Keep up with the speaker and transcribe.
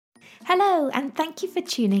Hello, and thank you for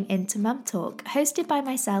tuning in to Mum Talk, hosted by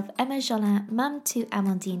myself, Emma Jolin, mum to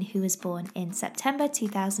Amandine, who was born in September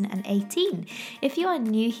 2018. If you are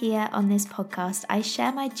new here on this podcast, I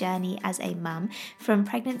share my journey as a mum, from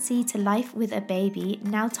pregnancy to life with a baby,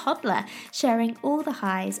 now toddler, sharing all the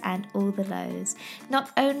highs and all the lows.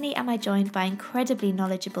 Not only am I joined by incredibly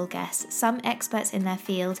knowledgeable guests, some experts in their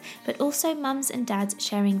field, but also mums and dads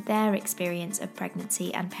sharing their experience of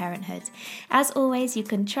pregnancy and parenthood. As always, you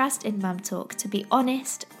can trust in Mum Talk to be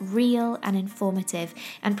honest, real and informative,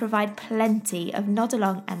 and provide plenty of nod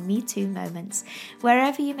along and me too moments.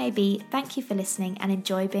 Wherever you may be, thank you for listening and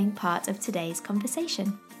enjoy being part of today's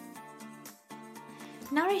conversation.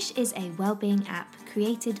 Nourish is a wellbeing app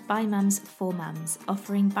created by mums for mums,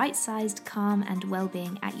 offering bite-sized calm and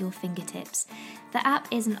wellbeing at your fingertips. The app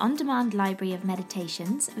is an on-demand library of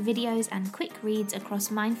meditations, videos and quick reads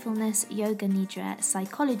across mindfulness, yoga nidra,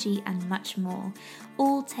 psychology and much more,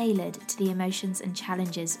 all tailored to the emotions and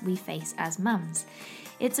challenges we face as mums.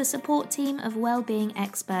 It's a support team of wellbeing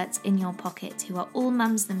experts in your pocket who are all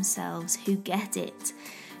mums themselves who get it.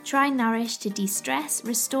 Try Nourish to de-stress,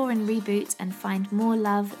 restore and reboot, and find more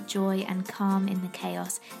love, joy and calm in the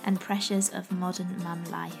chaos and pressures of modern mum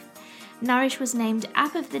life. Nourish was named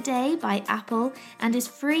App of the Day by Apple and is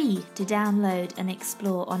free to download and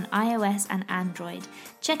explore on iOS and Android.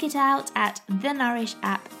 Check it out at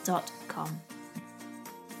thenourishapp.com.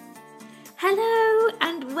 Hello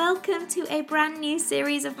and welcome to a brand new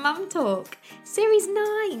series of Mum Talk, Series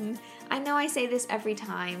 9. I know I say this every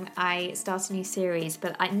time I start a new series,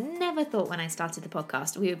 but I never thought when I started the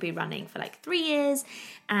podcast we would be running for like 3 years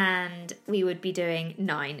and we would be doing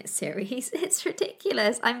 9 series. It's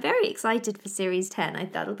ridiculous. I'm very excited for Series 10.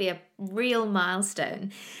 That'll be a real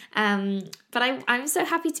milestone. But I'm so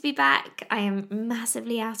happy to be back. I am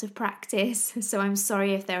massively out of practice, so I'm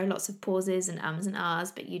sorry if there are lots of pauses and ums and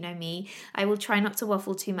ahs, but you know me, I will try not to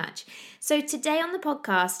waffle too much. So today on the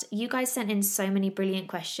podcast, you guys sent in so many brilliant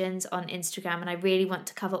questions on Instagram, and I really want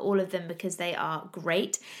to cover all of them because they are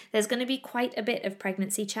great. There's going to be quite a bit of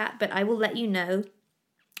pregnancy chat, but I will let you know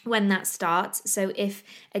when that starts. So if,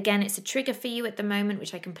 again, it's a trigger for you at the moment,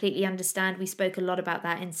 which I completely understand, we spoke a lot about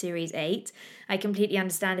that in Series 8. I completely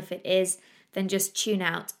understand if it is, then just tune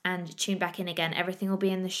out and tune back in again. Everything will be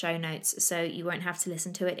in the show notes, so you won't have to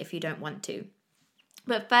listen to it if you don't want to.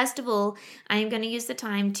 But first of all, I am going to use the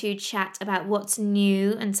time to chat about what's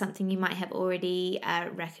new and something you might have already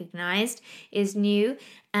recognised is new,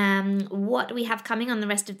 what we have coming on the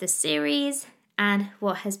rest of the series, and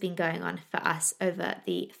what has been going on for us over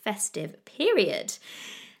the festive period.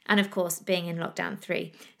 And of course, being in lockdown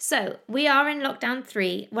 3. So we are in lockdown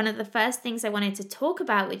 3. One of the first things I wanted to talk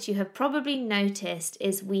about, which you have probably noticed,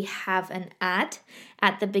 is we have an ad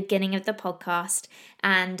at the beginning of the podcast.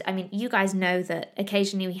 And I mean, you guys know that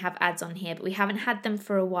occasionally we have ads on here, but we haven't had them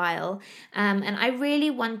for a while. And I really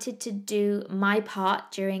wanted to do my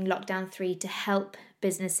part during lockdown 3 to help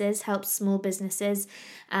businesses, help small businesses,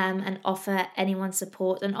 and offer anyone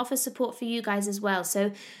support and offer support for you guys as well.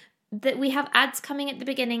 So that we have ads coming at the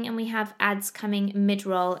beginning and we have ads coming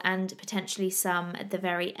mid-roll and potentially some at the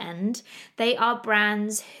very end. They are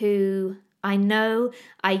brands who I know,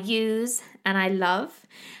 I use and I love.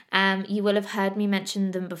 You will have heard me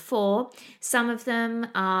mention them before. Some of them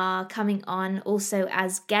are coming on also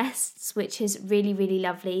as guests, which is really, really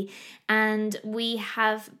lovely. And we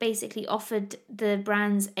have basically offered the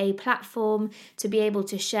brands a platform to be able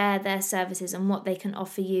to share their services and what they can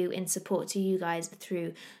offer you in support to you guys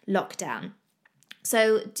through lockdown.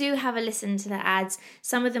 So do have a listen to the ads.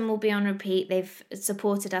 Some of them will be on repeat. They've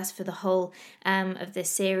supported us for the whole of this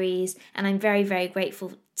series, and I'm very, very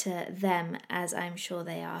grateful to them, as I'm sure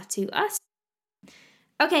they are to us.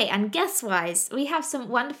 Okay, and guest-wise, we have some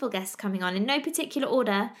wonderful guests coming on in no particular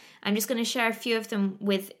order. I'm just going to share a few of them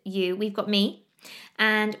with you. We've got me,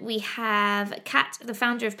 and we have Kat, the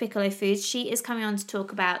founder of Piccolo Foods. She is coming on to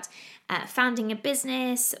talk about founding a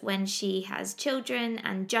business when she has children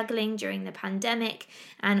and juggling during the pandemic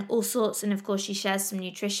and all sorts. And of course, she shares some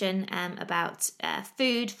nutrition about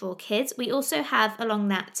food for kids. We also have, along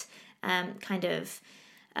that kind of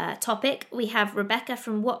topic, we have Rebecca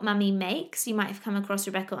from What Mummy Makes. You might have come across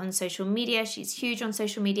Rebecca on social media. She's huge on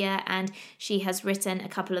social media and she has written a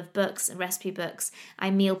couple of books, recipe books. I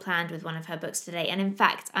meal planned with one of her books today, and in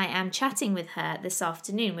fact I am chatting with her this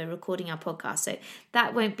afternoon. We're recording our podcast, so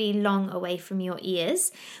that won't be long away from your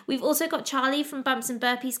ears. We've also got Charlie from Bumps and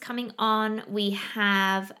Burpees coming on. We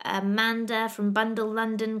have Amanda from Bundle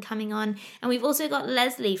London coming on, and we've also got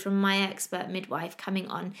Leslie from My Expert Midwife coming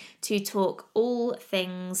on to talk all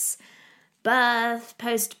things birth,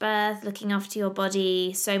 post-birth, looking after your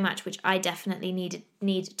body, so much which I definitely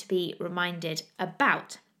need to be reminded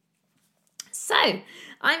about. So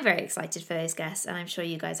I'm very excited for those guests, and I'm sure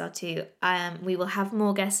you guys are too. We will have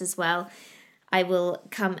more guests as well. I will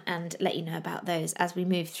come and let you know about those as we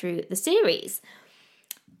move through the series.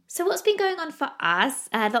 So what's been going on for us?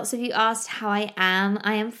 Lots of you asked how I am.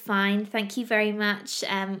 I am fine. Thank you very much.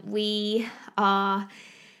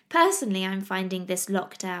 Personally, I'm finding this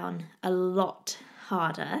lockdown a lot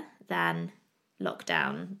harder than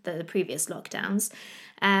the previous lockdowns.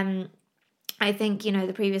 I think,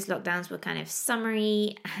 the previous lockdowns were kind of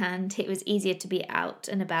summery and it was easier to be out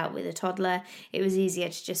and about with a toddler. It was easier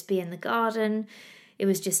to just be in the garden. It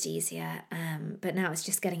was just easier. But now it's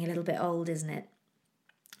just getting a little bit old, isn't it?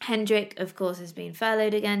 Hendrik, of course, has been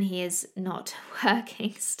furloughed again. He is not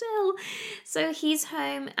working still. So he's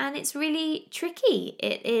home and it's really tricky.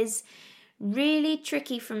 It is really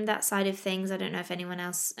tricky from that side of things. I don't know if anyone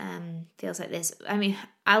else feels like this. I mean,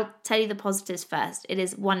 I'll tell you the positives first. It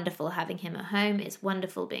is wonderful having him at home. It's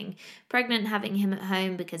wonderful being pregnant, having him at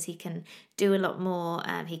home because he can do a lot more.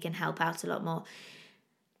 He can help out a lot more.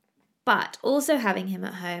 But also having him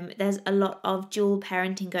at home, there's a lot of dual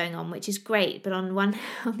parenting going on, which is great. But on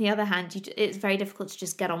the other hand, it's very difficult to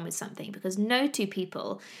just get on with something because no two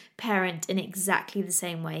people parent in exactly the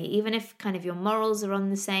same way. Even if kind of your morals are on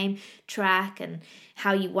the same track and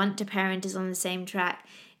how you want to parent is on the same track,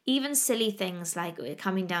 even silly things like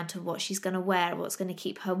coming down to what she's going to wear, what's going to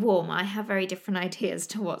keep her warm. I have very different ideas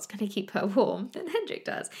to what's going to keep her warm than Hendrik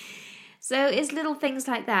does. So it's little things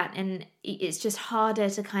like that, and it's just harder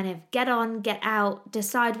to kind of get on, get out,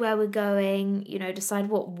 decide where we're going, decide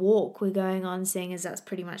what walk we're going on, seeing as that's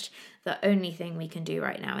pretty much the only thing we can do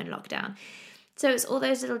right now in lockdown. So it's all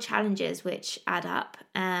those little challenges which add up,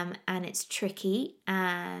 and it's tricky,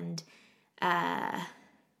 and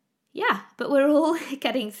but we're all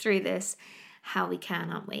getting through this how we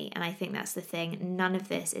can, aren't we? And I think that's the thing. None of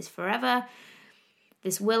this is forever.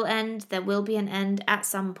 This will end. There will be an end at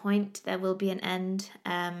some point. There will be an end.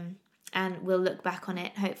 And we'll look back on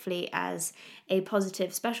it, hopefully, as a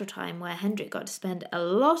positive, special time where Hendrik got to spend a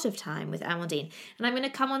lot of time with Amandine. And I'm going to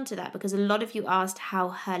come on to that because a lot of you asked how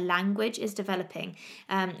her language is developing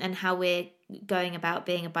and how we're going about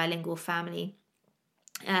being a bilingual family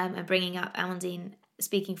and bringing up Amandine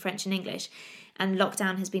speaking French and English. And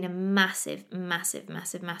lockdown has been a massive, massive,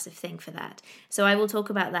 massive, massive thing for that. So I will talk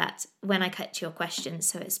about that when I cut to your questions,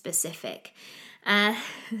 so it's specific.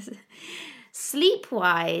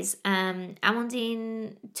 Sleep-wise,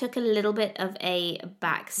 Amandine took a little bit of a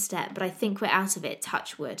back step, but I think we're out of it,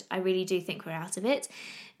 touch wood. I really do think we're out of it.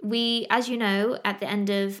 We, as you know, at the end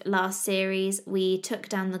of last series, we took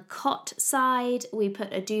down the cot side, we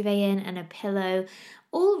put a duvet in and a pillow,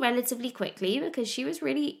 all relatively quickly because she was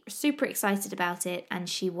really super excited about it and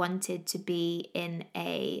she wanted to be in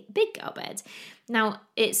a big girl bed. Now,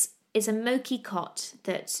 it's a Moki cot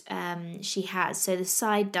that she has, so the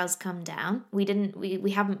side does come down.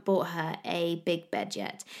 We haven't bought her a big bed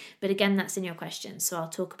yet, but again, that's in your questions, so I'll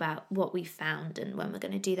talk about what we found and when we're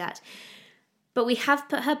going to do that. But we have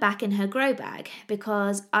put her back in her grow bag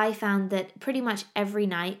because I found that pretty much every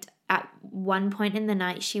night, at one point in the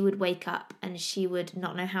night, she would wake up and she would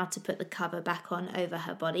not know how to put the cover back on over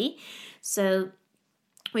her body. So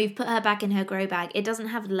we've put her back in her grow bag. It doesn't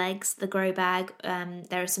have legs, the grow bag.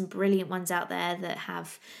 There are some brilliant ones out there that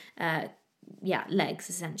have legs,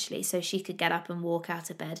 essentially. So she could get up and walk out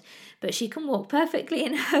of bed. But she can walk perfectly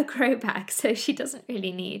in her grow bag, so she doesn't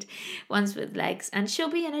really need ones with legs. And she'll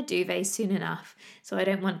be in a duvet soon enough. So I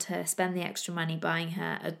don't want to spend the extra money buying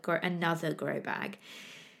her another grow bag.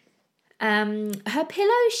 Her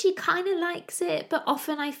pillow, she kind of likes it, but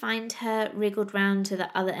often I find her wriggled round to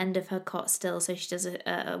the other end of her cot still, so she does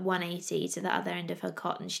a 180 to the other end of her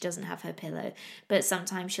cot and she doesn't have her pillow, but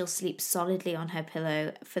sometimes she'll sleep solidly on her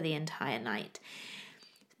pillow for the entire night.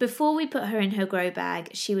 Before we put her in her grow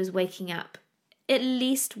bag, she was waking up at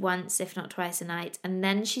least once, if not twice a night, and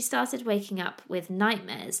then she started waking up with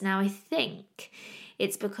nightmares. Now I think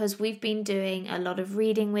it's because we've been doing a lot of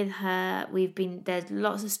reading with her. There's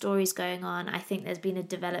lots of stories going on. I think there's been a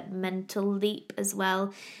developmental leap as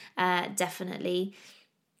well, definitely.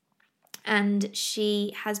 And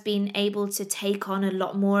she has been able to take on a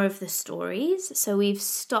lot more of the stories. So we've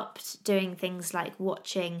stopped doing things like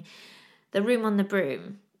watching The Room on the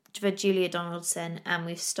Broom for Julia Donaldson, and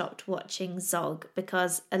we've stopped watching Zog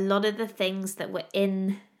because a lot of the things that were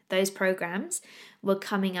in those programs were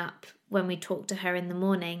coming up when we talked to her in the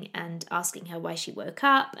morning and asking her why she woke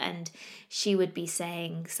up, and she would be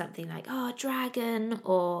saying something like, oh, dragon,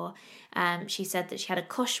 or she said that she had a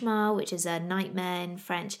cauchemar, which is a nightmare in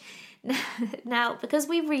French. Now, because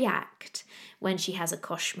we react when she has a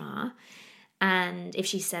cauchemar, and if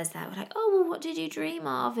she says that, we're like, oh, well, what did you dream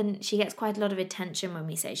of? And she gets quite a lot of attention when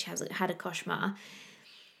we say she had a cauchemar.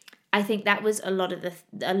 I think that was a lot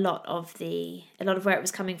of where it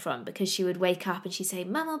was coming from, because she would wake up and she'd say,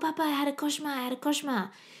 Mama, Papa, I had a cauchemar.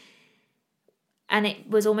 And it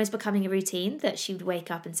was almost becoming a routine that she would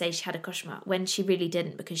wake up and say she had a cauchemar, when she really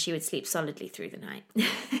didn't, because she would sleep solidly through the night.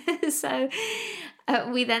 So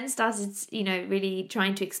we then started, really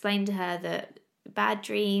trying to explain to her that bad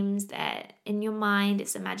dreams, they're in your mind,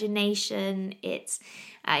 it's imagination, it's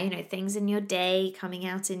things in your day coming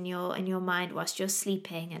out in your mind whilst you're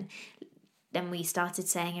sleeping. And then we started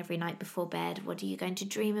saying every night before bed, what are you going to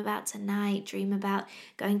dream about tonight? Dream about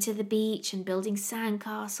going to the beach and building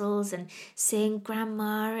sandcastles and seeing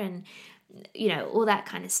grandma and all that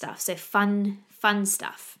kind of stuff. So fun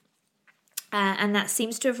stuff. And that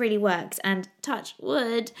seems to have really worked. And touch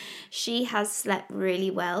wood, she has slept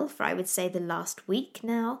really well for, I would say, the last week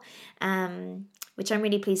now, which I'm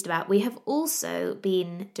really pleased about. We have also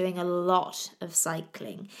been doing a lot of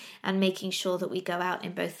cycling and making sure that we go out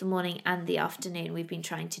in both the morning and the afternoon. We've been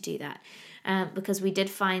trying to do that because we did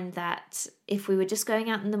find that if we were just going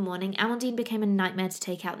out in the morning, Amandine became a nightmare to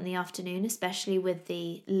take out in the afternoon, especially with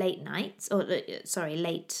the late nights,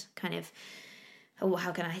 late kind of,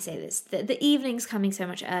 how can I say this? The evenings coming so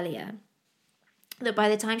much earlier that by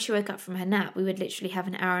the time she woke up from her nap, we would literally have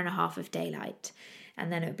an hour and a half of daylight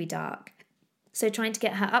and then it would be dark. So trying to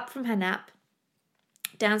get her up from her nap,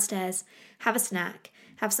 downstairs, have a snack,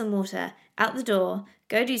 have some water, out the door,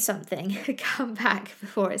 go do something, come back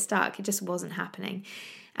before it's dark, it just wasn't happening.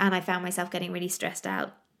 And I found myself getting really stressed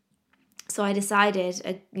out. So I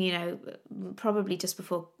decided, probably just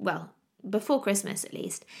before Christmas at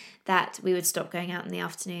least, that we would stop going out in the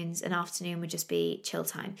afternoons, and afternoon would just be chill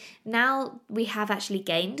time. Now we have actually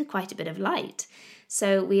gained quite a bit of light.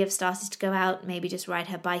 So we have started to go out, maybe just ride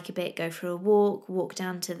her bike a bit, go for a walk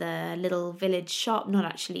down to the little village shop, not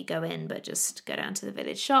actually go in, but just go down to the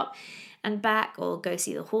village shop and back, or go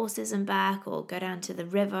see the horses and back, or go down to the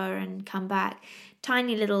river and come back.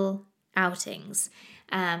 Tiny little outings.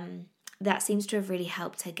 That seems to have really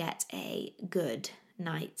helped her get a good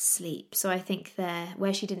night's sleep. So I think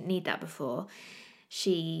where she didn't need that before,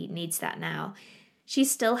 she needs that now.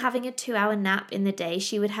 She's still having a 2-hour nap in the day.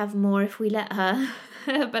 She would have more if we let her,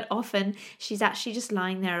 but often she's actually just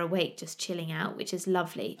lying there awake, just chilling out, which is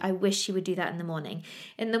lovely. I wish she would do that in the morning.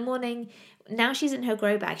 In the morning, now she's in her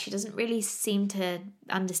grow bag, she doesn't really seem to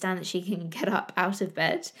understand that she can get up out of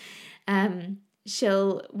bed.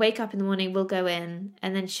 She'll wake up in the morning, we'll go in,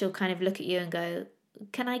 and then she'll kind of look at you and go,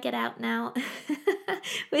 can I get out now?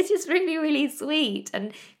 Which is really, really sweet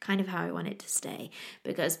and kind of how I want it to stay.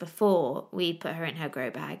 Because before we put her in her grow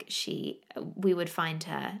bag, we would find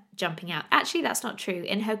her jumping out. Actually, that's not true.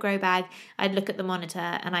 In her grow bag, I'd look at the monitor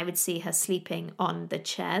and I would see her sleeping on the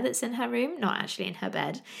chair that's in her room, not actually in her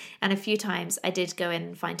bed. And a few times I did go in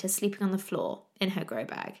and find her sleeping on the floor in her grow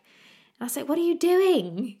bag. And I was like, what are you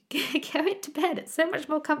doing? Go into bed. It's so much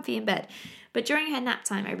more comfy in bed. But during her nap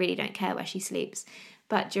time, I really don't care where she sleeps.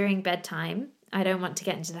 But during bedtime, I don't want to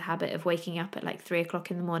get into the habit of waking up at like 3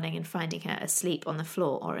 o'clock in the morning and finding her asleep on the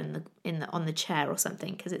floor or on the chair or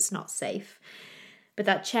something, because it's not safe. But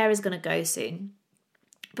that chair is going to go soon.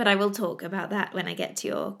 But I will talk about that when I get to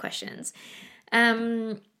your questions.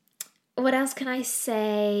 What else can I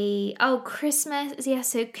say? Oh, Christmas. Yeah,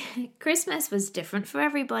 so Christmas was different for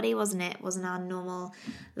everybody, wasn't it? It wasn't our normal,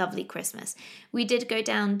 lovely Christmas. We did go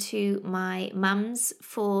down to my mum's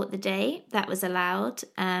for the day. That was allowed.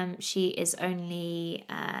 She is only,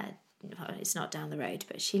 it's not down the road,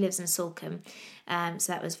 but she lives in Salcombe.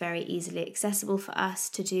 So that was very easily accessible for us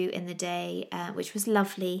to do in the day, which was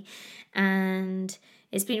lovely. And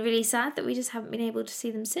it's been really sad that we just haven't been able to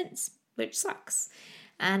see them since, which sucks.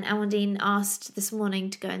 And Amandine asked this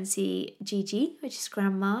morning to go and see Gigi, which is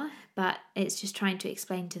grandma, but it's just trying to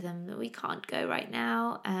explain to them that we can't go right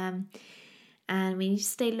now, and we need to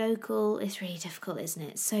stay local. It's really difficult, isn't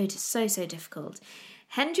it? So difficult.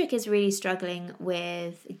 Hendrik is really struggling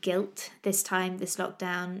with guilt this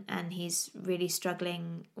lockdown, and he's really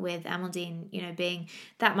struggling with Amandine, being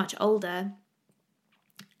that much older.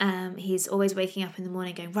 He's always waking up in the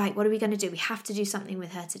morning going, right, what are we going to do? We have to do something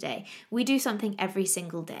with her today. We do something every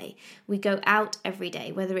single day. We go out every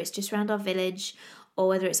day, whether it's just around our village or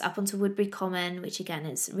whether it's up onto Woodbury Common, which again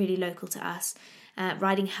is really local to us,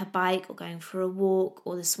 riding her bike or going for a walk.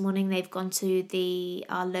 Or this morning they've gone to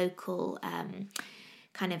our local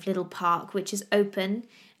kind of little park, which is open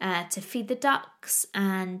to feed the ducks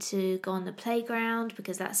and to go on the playground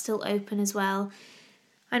because that's still open as well.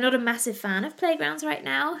 I'm not a massive fan of playgrounds right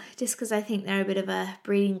now, just because I think they're a bit of a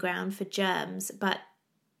breeding ground for germs, but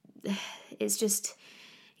it's just,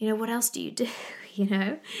 what else do you do?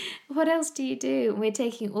 What else do you do? We're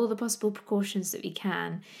taking all the possible precautions that we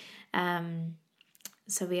can.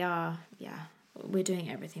 So we're doing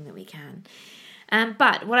everything that we can.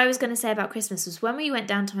 But what I was going to say about Christmas was when we went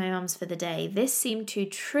down to my mum's for the day, this seemed to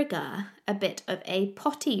trigger a bit of a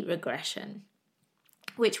potty regression,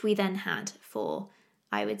 which we then had for,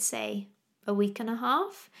 I would say, a week and a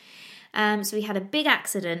half. So we had a big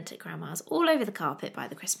accident at Grandma's all over the carpet by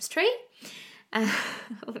the Christmas tree,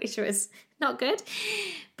 which was not good,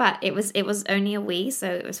 but it was only a wee,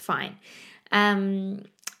 so it was fine.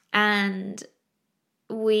 And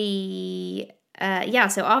we,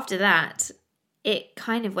 so after that, it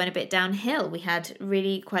kind of went a bit downhill. We had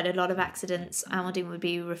really quite a lot of accidents. Amandine would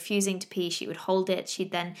be refusing to pee. She would hold it. She'd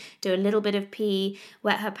then do a little bit of pee,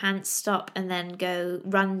 wet her pants, stop, and then go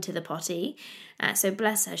run to the potty. So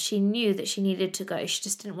bless her, she knew that she needed to go. She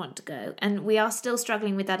just didn't want to go. And we are still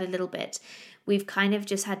struggling with that a little bit. We've kind of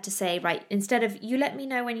just had to say, right, instead of you let me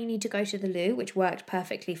know when you need to go to the loo, which worked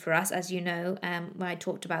perfectly for us, as you know, when I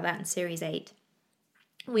talked about that in Series 8,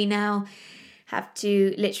 we now have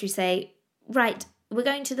to literally say, right, we're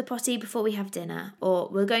going to the potty before we have dinner, or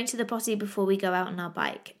we're going to the potty before we go out on our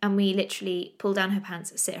bike. And we literally pull down her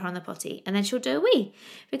pants, sit her on the potty, and then she'll do a wee,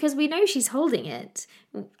 because we know she's holding it.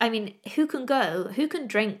 I mean, who can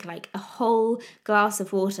drink like a whole glass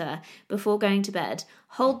of water before going to bed,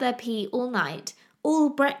 hold their pee all night, all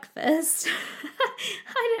breakfast?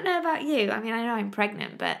 I don't know about you. I mean, I know I'm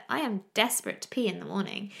pregnant, but I am desperate to pee in the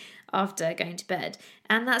morning after going to bed.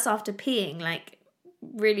 And that's after peeing like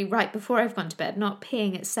really right before I've gone to bed, not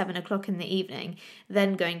peeing at 7 o'clock in the evening,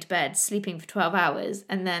 then going to bed, sleeping for 12 hours,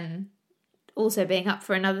 and then also being up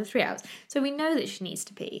for another 3 hours. So we know that she needs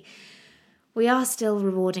to pee. We are still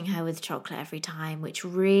rewarding her with chocolate every time, which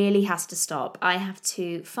really has to stop. I have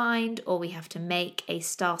to find, or we have to make a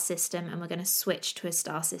star system, and we're going to switch to a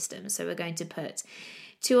star system. So we're going to put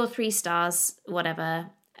 2 or 3 stars, whatever,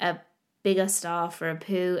 a bigger star for a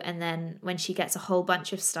poo, and then when she gets a whole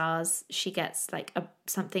bunch of stars, she gets like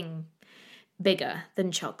something bigger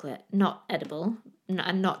than chocolate, not edible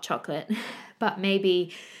and not chocolate, but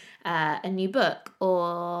maybe a new book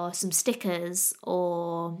or some stickers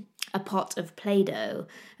or a pot of Play-Doh,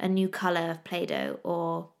 a new colour of Play-Doh,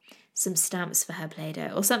 or some stamps for her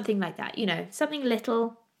Play-Doh or something like that, something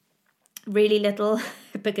little, really little,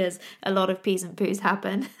 because a lot of pees and poos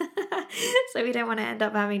happen. So we don't want to end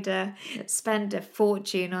up having to spend a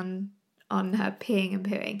fortune on her peeing and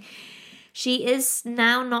pooing. She is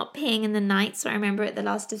now not peeing in the night. So I remember at the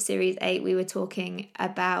last of Series 8, we were talking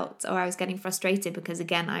about, or I was getting frustrated because,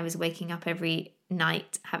 again, I was waking up every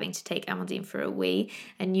night having to take Amandine for a wee.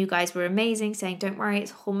 And you guys were amazing, saying, don't worry,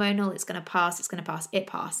 it's hormonal, it's going to pass, it's going to pass. It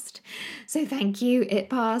passed. So thank you, it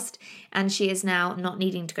passed. And she is now not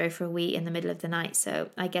needing to go for a wee in the middle of the night. So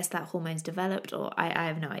I guess that hormone's developed, or I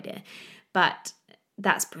have no idea. But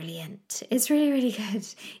that's brilliant. It's really, really good.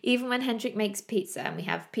 Even when Hendrik makes pizza, and we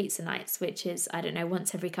have pizza nights, which is, I don't know,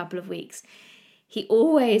 once every couple of weeks, he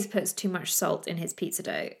always puts too much salt in his pizza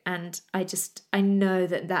dough. And I know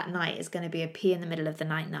that night is going to be a pee in the middle of the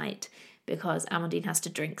night because Amandine has to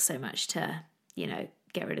drink so much to,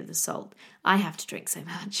 get rid of the salt. I have to drink so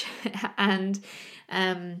much. And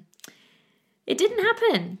it didn't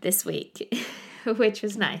happen this week, which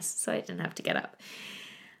was nice. So I didn't have to get up.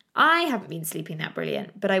 I haven't been sleeping that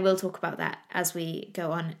brilliant, but I will talk about that as we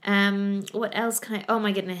go on. What else can I... Oh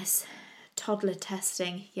my goodness. Toddler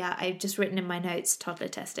testing. Yeah, I've just written in my notes, toddler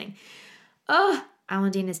testing. Oh,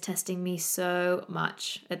 Amandine is testing me so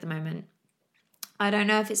much at the moment. I don't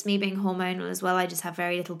know if it's me being hormonal as well. I just have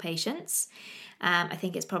very little patience. I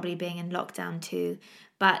think it's probably being in lockdown too.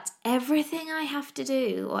 But everything I have to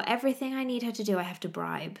do, or everything I need her to do, I have to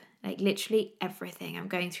bribe. Like literally everything. I'm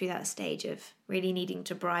going through that stage of really needing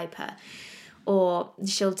to bribe her. Or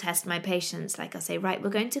she'll test my patience. Like I'll say, right,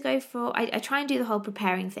 we're going to go for... I try and do the whole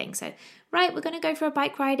preparing thing. So, right, we're going to go for a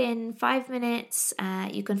bike ride in 5 minutes.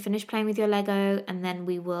 You can finish playing with your Lego and then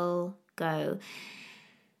we will go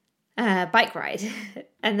bike ride.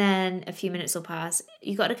 And then a few minutes will pass.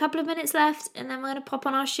 You've got a couple of minutes left and then we're going to pop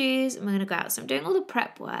on our shoes and we're going to go out. So I'm doing all the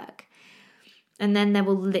prep work. And then there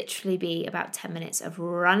will literally be about 10 minutes of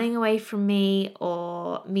running away from me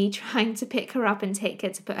or me trying to pick her up and take her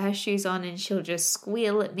to put her shoes on and she'll just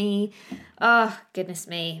squeal at me. Oh, goodness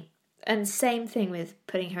me. And same thing with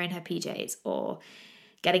putting her in her PJs or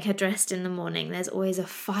getting her dressed in the morning. There's always a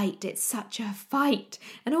fight. It's such a fight.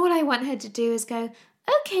 And all I want her to do is go,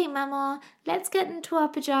 okay, Mama, let's get into our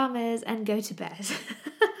pajamas and go to bed.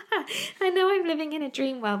 I know I'm living in a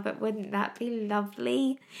dream world, but wouldn't that be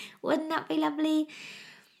lovely? Wouldn't that be lovely?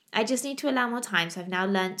 I just need to allow more time. So I've now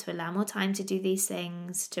learned to allow more time to do these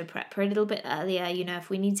things, to prep her a little bit earlier. You know, if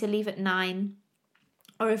we need to leave at 9,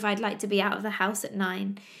 or if I'd like to be out of the house at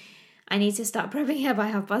 9, I need to start prepping her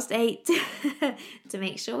by 8:30 to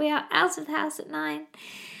make sure we are out of the house at 9.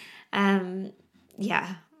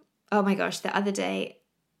 Yeah. Oh my gosh, the other day,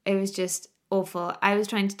 it was just awful. I was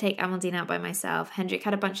trying to take Amandine out by myself. Hendrik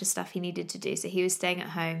had a bunch of stuff he needed to do, so he was staying at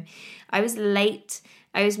home. I was late.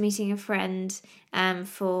 I was meeting a friend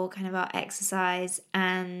for kind of our exercise,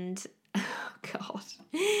 and oh God.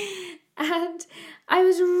 And I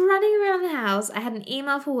was running around the house. I had an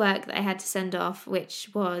email for work that I had to send off, which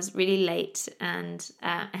was really late. And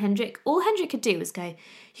all Hendrik could do was go,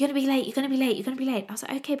 "You're going to be late, you're going to be late, you're going to be late." I was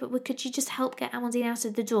like, "Okay, but could you just help get Amandine out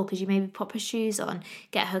of the door? Could you maybe pop her shoes on,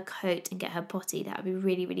 get her coat and get her potty? That would be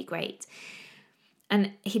really, really great."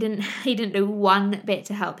 And he didn't do one bit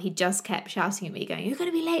to help. He just kept shouting at me, going, "You're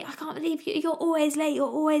going to be late. I can't believe you. You're always late. You're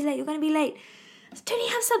always late. You're going to be late." Don't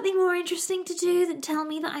you have something more interesting to do than tell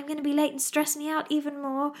me that I'm going to be late and stress me out even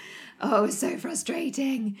more? Oh, it was so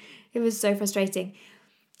frustrating. It was so frustrating.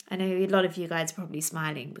 I know a lot of you guys are probably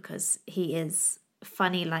smiling because he is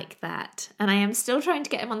funny like that. And I am still trying to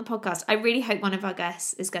get him on the podcast. I really hope one of our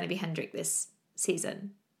guests is going to be Hendrik this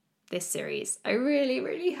season, this series. I really,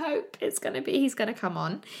 really hope he's going to come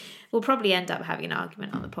on. We'll probably end up having an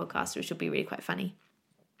argument on the podcast, which will be really quite funny.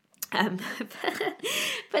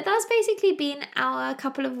 But that's basically been our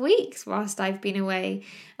couple of weeks whilst I've been away,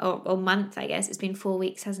 or month, I guess. It's been 4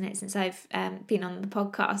 weeks, hasn't it, since I've been on the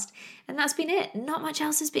podcast. And that's been it. Not much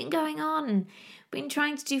else has been going on. Been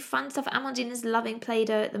trying to do fun stuff. Amandine is loving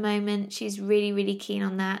Play-Doh at the moment. She's really, really keen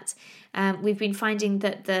on that. We've been finding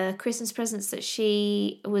that the Christmas presents that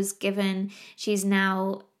she was given, she's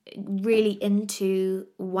now really into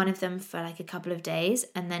one of them for like a couple of days,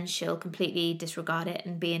 and then she'll completely disregard it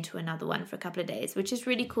and be into another one for a couple of days, which is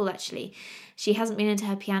really cool actually. She hasn't been into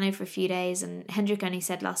her piano for a few days, and Hendrik only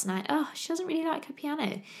said last night, "Oh, she doesn't really like her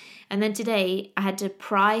piano." And then today I had to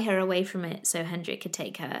pry her away from it so Hendrik could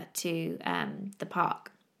take her to the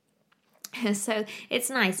park. So it's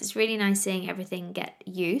nice. It's really nice seeing everything get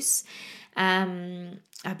use.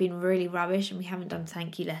 I've been really rubbish and we haven't done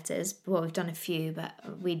thank you letters. Well, we've done a few, but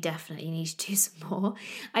we definitely need to do some more.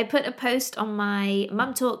 I put a post on my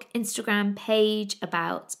Mum Talk Instagram page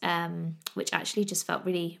about, which actually just felt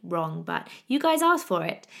really wrong, but you guys asked for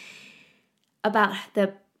it, about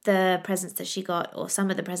the presents that she got, or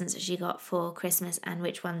some of the presents that she got for Christmas, and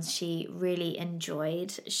which ones she really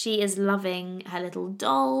enjoyed. She is loving her little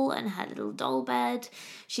doll and her little doll bed.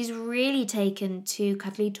 She's really taken to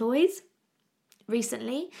cuddly toys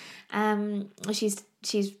recently.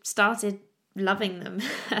 She's started loving them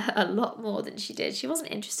a lot more than she did. She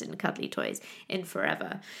wasn't interested in cuddly toys in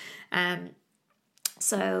forever.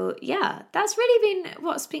 So yeah, that's really been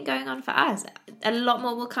what's been going on for us. A lot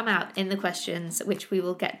more will come out in the questions, which we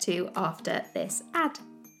will get to after this ad.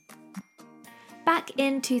 Back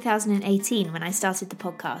in 2018, when I started the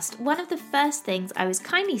podcast, one of the first things I was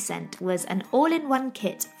kindly sent was an all-in-one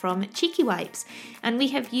kit from Cheeky Wipes, and we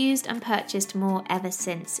have used and purchased more ever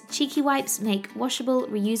since. Cheeky Wipes make washable,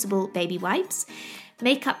 reusable baby wipes,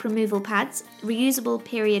 makeup removal pads, reusable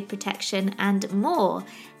period protection, and more.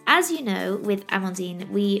 As you know, with Amandine,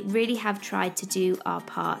 we really have tried to do our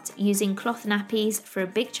part, using cloth nappies for a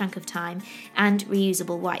big chunk of time and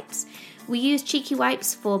reusable wipes. We use Cheeky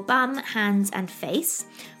Wipes for bum, hands and face,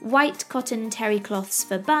 white cotton terry cloths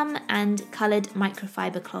for bum, and coloured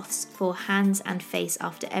microfiber cloths for hands and face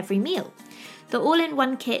after every meal. The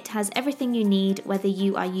all-in-one kit has everything you need, whether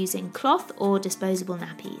you are using cloth or disposable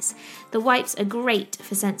nappies. The wipes are great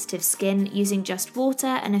for sensitive skin. Using just water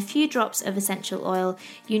and a few drops of essential oil,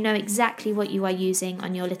 you know exactly what you are using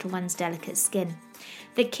on your little one's delicate skin.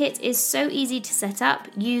 The kit is so easy to set up,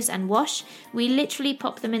 use and wash. We literally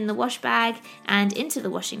pop them in the wash bag and into the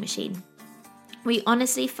washing machine. We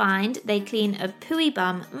honestly find they clean a pooey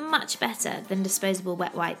bum much better than disposable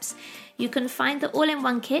wet wipes. You can find the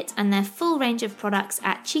all-in-one kit and their full range of products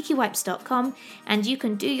at cheekywipes.com, and you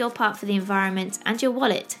can do your part for the environment and your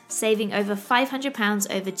wallet, saving over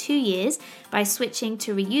 £500 over 2 years by switching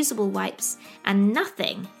to reusable wipes, and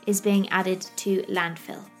nothing is being added to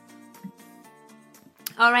landfill.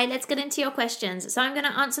 All right, let's get into your questions. So I'm going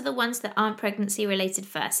to answer the ones that aren't pregnancy related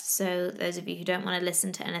first. So those of you who don't want to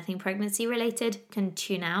listen to anything pregnancy related can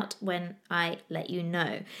tune out when I let you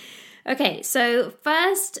know. Okay, so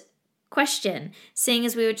first question, seeing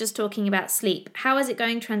as we were just talking about sleep, how is it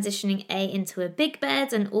going transitioning A into a big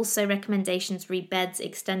bed, and also recommendations re beds,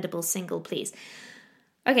 extendable, single, please?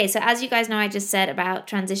 Okay, so as you guys know, I just said about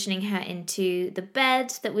transitioning her into the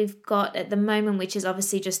bed that we've got at the moment, which is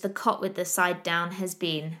obviously just the cot with the side down, has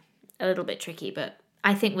been a little bit tricky, but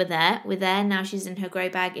I think we're there. We're there. Now she's in her grow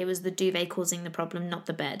bag. It was the duvet causing the problem, not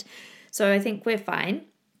the bed. So I think we're fine.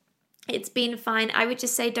 It's been fine. I would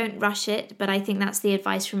just say don't rush it, but I think that's the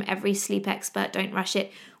advice from every sleep expert. Don't rush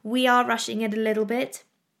it. We are rushing it a little bit.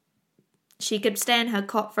 She could stay in her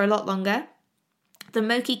cot for a lot longer. The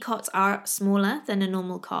Moki cots are smaller than a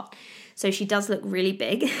normal cot, so she does look really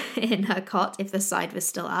big in her cot if the side was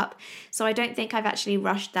still up. So I don't think I've actually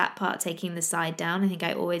rushed that part, taking the side down. I think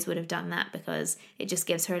I always would have done that because it just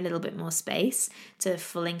gives her a little bit more space to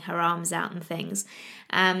fling her arms out and things.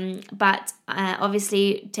 But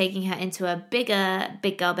obviously taking her into a big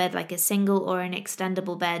girl bed, like a single or an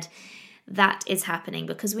extendable bed, that is happening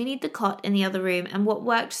because we need the cot in the other room. And what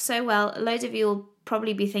worked so well, loads of you will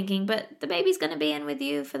probably be thinking, but the baby's going to be in with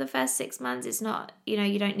you for the first 6 months. It's not, you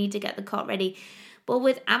don't need to get the cot ready. Well,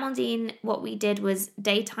 with Amandine, what we did was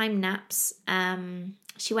daytime naps.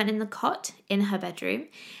 She went in the cot in her bedroom.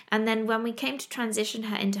 And then when we came to transition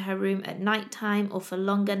her into her room at nighttime or for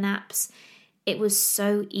longer naps, it was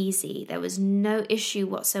so easy. There was no issue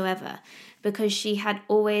whatsoever because she had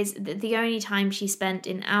always, the only time she spent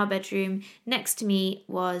in our bedroom next to me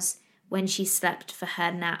was when she slept for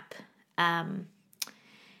her nap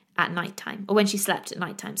at nighttime, or when she slept at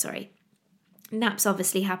nighttime, sorry. Naps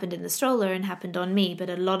obviously happened in the stroller and happened on me, but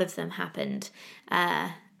a lot of them happened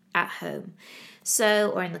at home.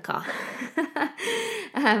 So, or in the car.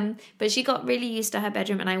 But she got really used to her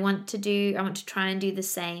bedroom, and I want to try and do the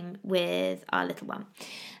same with our little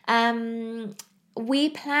one. We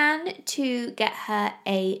plan to get her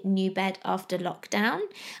a new bed after lockdown.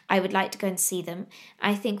 I would like to go and see them.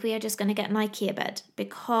 I think we are just going to get an IKEA bed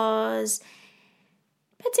because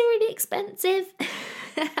beds are really expensive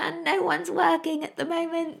and no one's working at the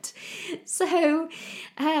moment. So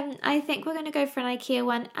I think we're going to go for an IKEA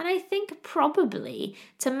one. And I think probably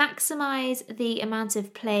to maximise the amount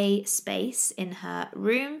of play space in her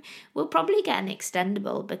room, we'll probably get an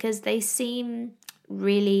extendable because they seem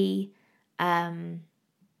really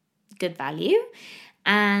good value.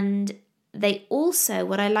 And they also,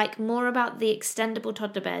 what I like more about the extendable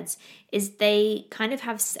toddler beds is they kind of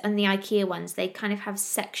have, and the IKEA ones, they kind of have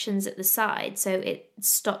sections at the side, so it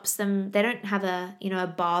stops them. They don't have a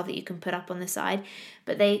bar that you can put up on the side,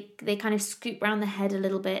 but they kind of scoop around the head a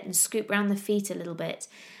little bit and scoop around the feet a little bit,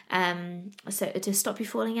 so to stop you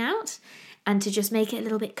falling out and to just make it a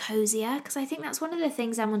little bit cozier, because I think that's one of the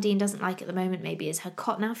things Amandine doesn't like at the moment. Maybe is her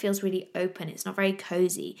cot now feels really open. It's not very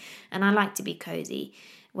cozy, and I like to be cozy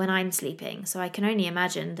when I'm sleeping. So I can only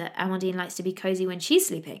imagine that Amandine likes to be cozy when she's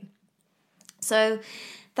sleeping. So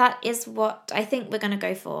that is what I think we're going to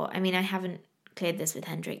go for. I mean, I haven't cleared this with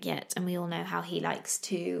Hendrik yet, and we all know how he likes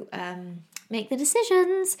to make the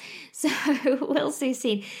decisions. So we'll see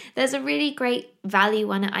soon. There's a really great value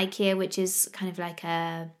one at IKEA, which is kind of like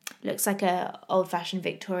looks like a old-fashioned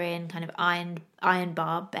Victorian kind of iron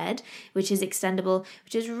bar bed, which is extendable,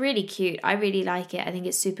 which is really cute. I really like it. I think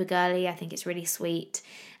it's super girly. I think it's really sweet.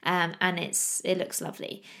 And it looks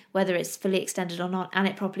lovely, whether it's fully extended or not, and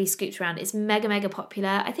it properly scoops around. It's mega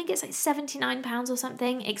popular. I think it's like £79 or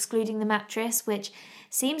something, excluding the mattress, which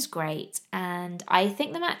seems great. And I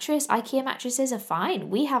think the IKEA mattresses are fine.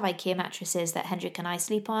 We have IKEA mattresses that Hendrik and I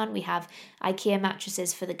sleep on. We have IKEA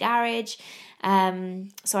mattresses for the garage.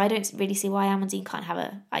 So I don't really see why Amandine can't have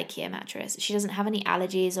a IKEA mattress. She doesn't have any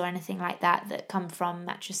allergies or anything like that come from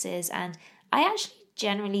mattresses, and I actually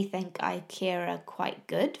generally think IKEA are quite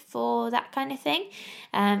good for that kind of thing,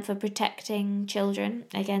 for protecting children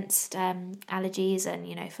against allergies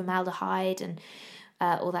and formaldehyde and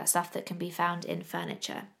all that stuff that can be found in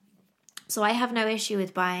furniture. So I have no issue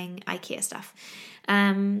with buying IKEA stuff.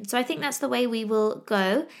 So I think that's the way we will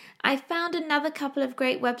go. I found another couple of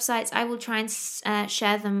great websites. I will try and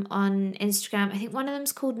share them on Instagram. I think one of them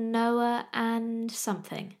is called Noah and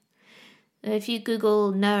something. If you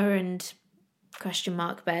Google Noah and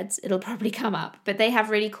beds, it'll probably come up. But they have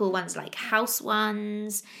really cool ones like house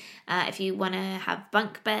ones. If you want to have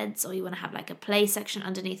bunk beds, or you want to have like a play section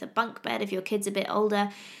underneath a bunk bed if your kid's a bit older.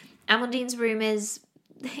 Amandine's room it's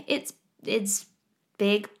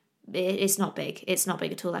big. It's not big. It's not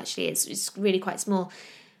big at all, actually. It's really quite small.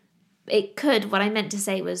 What I meant to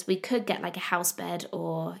say was we could get like a house bed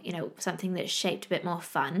or, something that's shaped a bit more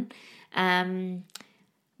fun.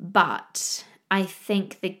 But I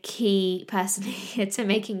think the key, personally, to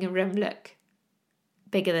making a room look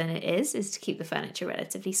bigger than it is to keep the furniture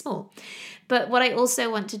relatively small. But what I also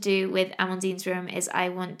want to do with Amandine's room is I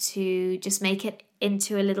want to just make it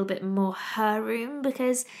into a little bit more her room,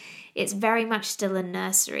 because it's very much still a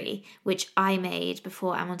nursery, which I made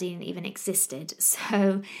before Amandine even existed.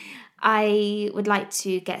 So I would like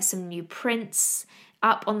to get some new prints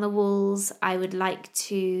up on the walls. I would like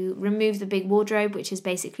to remove the big wardrobe, which is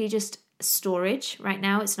basically just storage right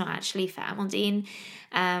now. It's not actually for Amandine.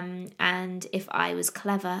 And if I was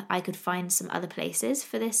clever, I could find some other places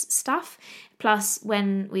for this stuff. Plus,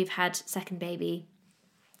 when we've had second baby,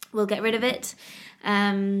 we'll get rid of it,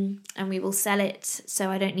 and we will sell it,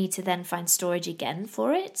 so I don't need to then find storage again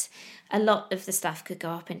for it. A lot of the stuff could go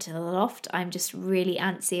up into the loft. I'm just really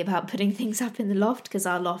antsy about putting things up in the loft, because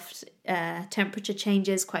our loft temperature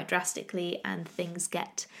changes quite drastically and things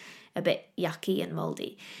get a bit yucky and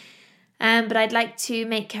mouldy. But I'd like to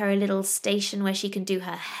make her a little station where she can do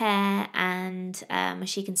her hair and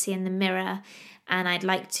she can see in the mirror. And I'd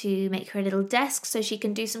like to make her a little desk so she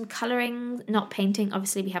can do some colouring, not painting.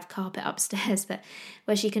 Obviously, we have carpet upstairs, but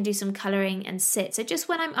where she can do some colouring and sit. So just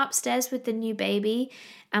when I'm upstairs with the new baby,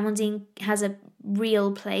 Amandine has a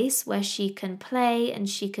real place where she can play and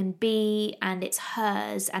she can be, and it's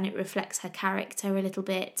hers, and it reflects her character a little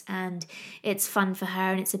bit, and it's fun for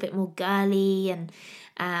her, and it's a bit more girly. And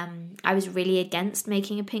I was really against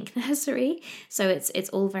making a pink nursery, so it's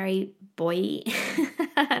all very boy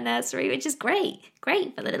nursery, which is great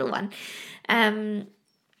for the little one.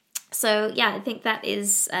 So yeah, I think that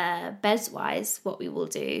is beds wise what we will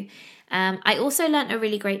do. I also learnt a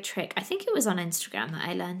really great trick. I think it was on Instagram that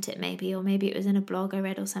I learnt it, maybe, or maybe it was in a blog I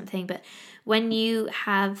read or something. But when you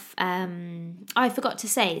have, I forgot to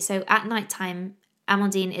say, so at night time,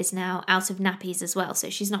 Amandine is now out of nappies as well,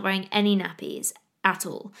 so she's not wearing any nappies at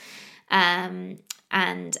all.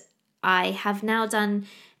 And I have now done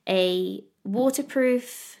a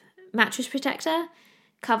waterproof mattress protector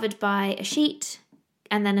covered by a sheet,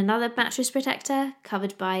 and then another mattress protector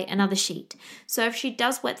covered by another sheet. So if she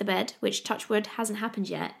does wet the bed, which touch wood hasn't happened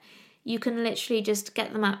yet, you can literally just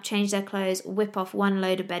get them up, change their clothes, whip off one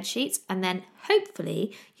load of bed sheets, and then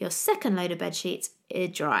hopefully your second load of bed sheets are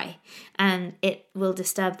dry, and it will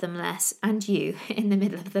disturb them less and you in the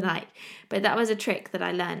middle of the night. But that was a trick that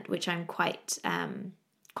I learned, which I'm quite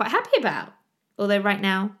happy about. Although right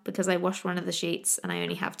now, because I washed one of the sheets and I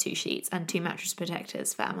only have 2 sheets and 2 mattress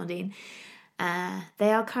protectors for Amandine,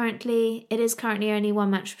 it is currently only 1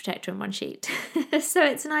 mattress protector and 1 sheet. So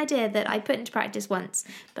it's an idea that I put into practice once,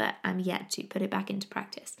 but I'm yet to put it back into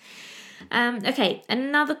practice. Okay,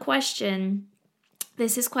 another question.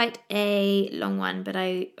 This is quite a long one, but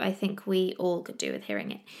I think we all could do with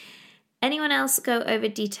hearing it. Anyone else go over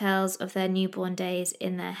details of their newborn days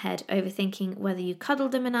in their head, overthinking whether you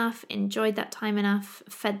cuddled them enough, enjoyed that time enough,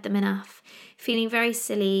 fed them enough, feeling very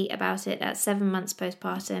silly about it at 7 months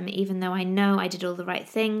postpartum, even though I know I did all the right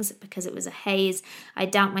things because it was a haze. I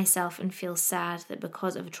doubt myself and feel sad that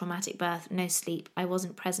because of a traumatic birth, no sleep, I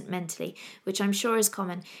wasn't present mentally, which I'm sure is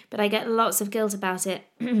common, but I get lots of guilt about it.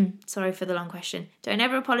 Sorry for the long question. Don't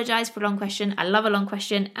ever apologise for a long question. I love a long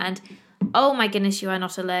question, and oh my goodness, you are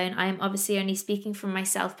not alone. I am obviously only speaking from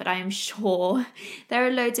myself, but I am sure there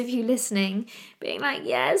are loads of you listening being like,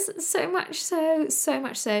 yes, so much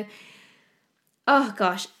so. Oh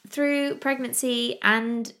gosh, through pregnancy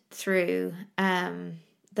and through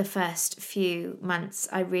the first few months,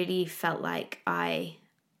 I really felt like I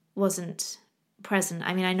wasn't present.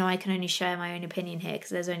 I mean, I know I can only share my own opinion here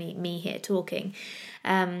because there's only me here talking.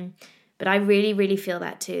 But I really, really feel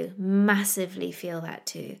that too. Massively feel that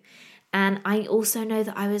too. And I also know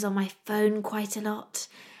that I was on my phone quite a lot.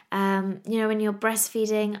 When you're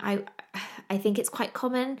breastfeeding, I think it's quite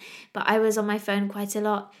common, but I was on my phone quite a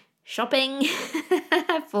lot, shopping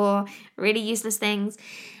for really useless things.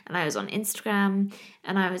 And I was on Instagram,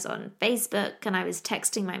 and I was on Facebook, and I was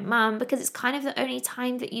texting my mum, because it's kind of the only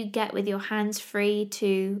time that you get with your hands free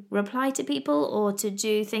to reply to people or to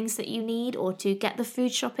do things that you need or to get the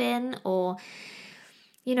food shop in or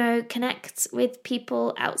connect with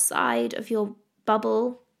people outside of your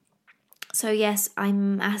bubble. So yes,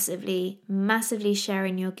 I'm massively, massively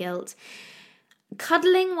sharing your guilt.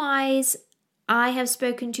 Cuddling wise, I have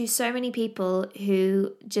spoken to so many people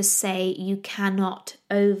who just say you cannot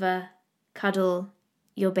over cuddle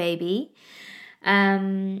your baby.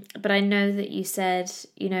 But I know that you said,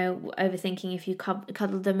 overthinking if you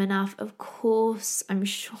cuddled them enough. Of course, I'm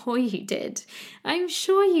sure you did. I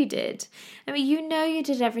mean, you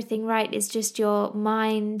did everything right. It's just your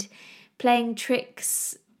mind playing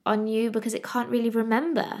tricks on you because it can't really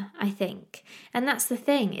remember, I think. And that's the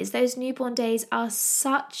thing, is those newborn days are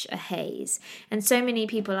such a haze. And so many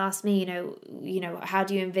people ask me, how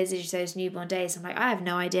do you envisage those newborn days? I'm like, I have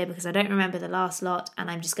no idea because I don't remember the last lot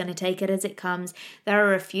and I'm just going to take it as it comes. There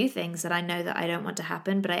are a few things that I know that I don't want to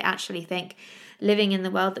happen, but I actually think living in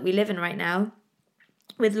the world that we live in right now,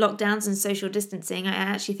 with lockdowns and social distancing, I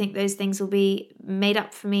actually think those things will be made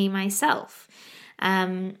up for me myself.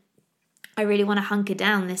 I really want to hunker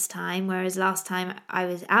down this time, whereas last time I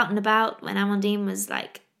was out and about when Amandine was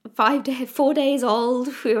like 4 days old.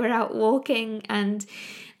 We were out walking, and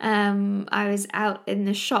I was out in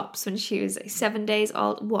the shops when she was like 7 days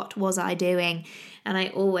old. What was I doing? And I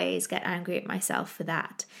always get angry at myself for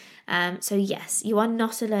that. So yes, you are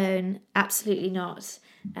not alone. Absolutely not.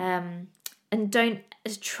 And don't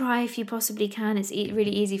try if you possibly can. It's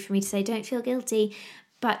really easy for me to say, don't feel guilty.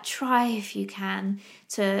 But try if you can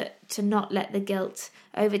to not let the guilt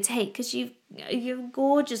overtake, because you're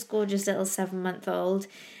gorgeous, gorgeous little 7-month-old,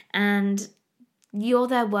 and you're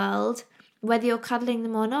their world, whether you're cuddling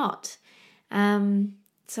them or not.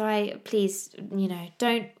 So please,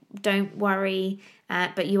 don't worry,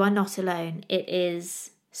 but you are not alone. It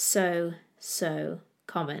is so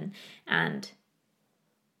common, and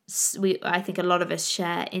I think a lot of us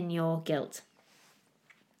share in your guilt.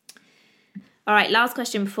 All right, last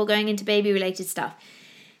question before going into baby-related stuff.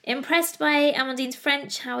 Impressed by Amandine's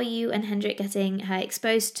French? How are you and Hendrik getting her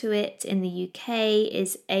exposed to it in the UK?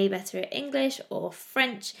 Is A better at English or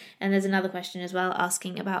French? And there's another question as well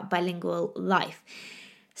asking about bilingual life.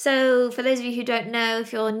 So for those of you who don't know,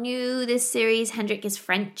 if you're new this series, Hendrik is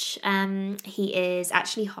French. He is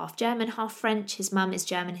actually half German, half French. His mum is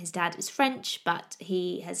German, his dad is French, but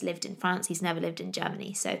he has lived in France. He's never lived in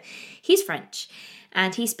Germany. So he's French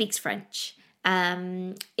and he speaks French.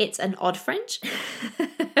 It's an odd French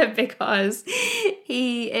because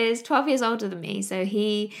he is 12 years older than me. So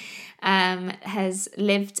he has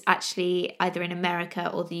lived actually either in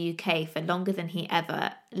America or the UK for longer than he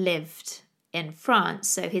ever lived in France.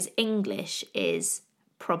 So his English is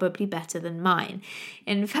probably better than mine.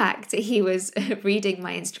 In fact, he was reading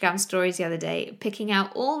my Instagram stories the other day, picking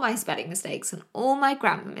out all my spelling mistakes and all my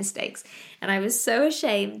grammar mistakes, and I was so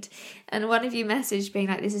ashamed. And one of you messaged being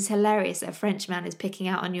like, this is hilarious that a French man is picking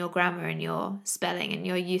out on your grammar and your spelling and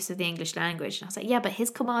your use of the English language. And I was like, yeah, but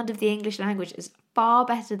his command of the English language is far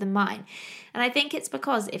better than mine. And I think it's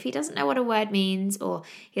because if he doesn't know what a word means, or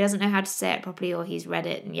he doesn't know how to say it properly, or he's read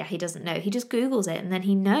it and he doesn't know, he just Googles it and then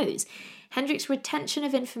he knows. Hendrik's retention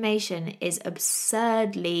of information is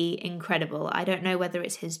absurdly incredible. I don't know whether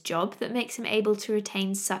it's his job that makes him able to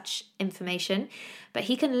retain such information, but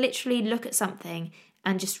he can literally look at something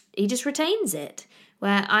and he just retains it,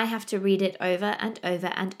 where I have to read it over and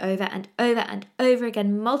over and over and over and over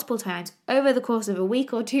again multiple times over the course of a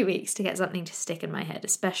week or 2 weeks to get something to stick in my head,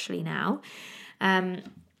 especially now.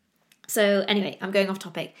 So anyway, I'm going off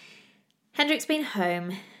topic. Hendrik's been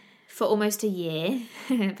home for almost a year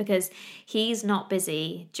because he's not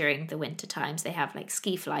busy during the winter times. They have like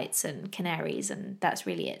ski flights and Canaries, and that's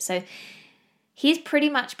really it. So he's pretty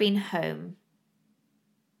much been home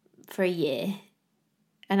for a year,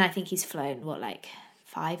 and I think he's flown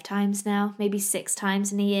 5 times now, maybe 6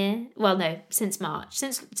 times in a year. Well, no, since March,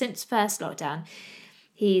 since first lockdown,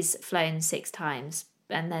 he's flown 6 times,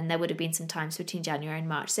 and then there would have been some times between January and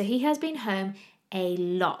March. So he has been home a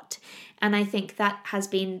lot. And I think that has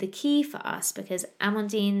been the key for us, because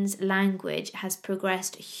Amandine's language has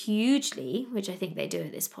progressed hugely, which I think they do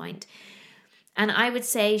at this point. And I would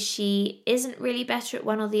say she isn't really better at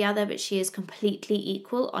one or the other, but she is completely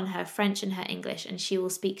equal on her French and her English. And she will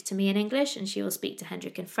speak to me in English and she will speak to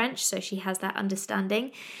Hendrik in French. So she has that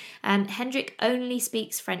understanding. Hendrik only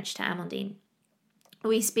speaks French to Amandine.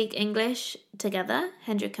 We speak English together,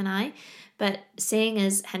 Hendrik and I, but seeing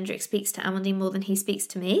as Hendrik speaks to Amandine more than he speaks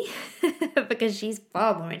to me, because she's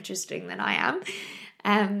far more interesting than I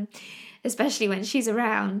am, especially when she's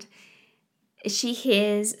around, she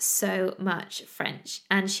hears so much French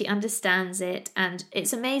and she understands it, and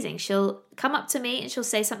it's amazing. She'll come up to me and she'll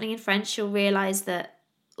say something in French. She'll realise that,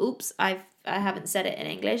 oops, I haven't said it in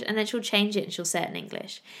English, and then she'll change it and she'll say it in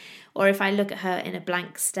English. Or if I look at her in a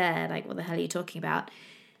blank stare, like, what the hell are you talking about?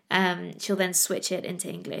 She'll then switch it into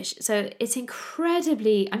English. So it's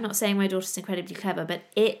incredibly, I'm not saying my daughter's incredibly clever, but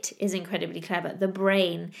it is incredibly clever. The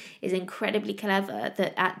brain is incredibly clever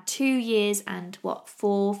that at 2 years and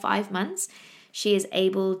 4-5 months, she is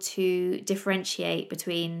able to differentiate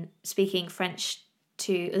between speaking French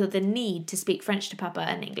the need to speak French to Papa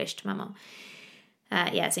and English to Mama.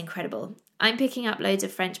 It's incredible. I'm picking up loads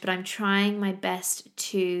of French, but I'm trying my best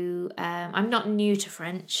to... I'm not new to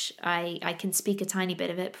French. I can speak a tiny bit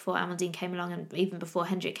of it before Amandine came along and even before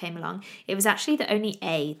Hendrik came along. It was actually the only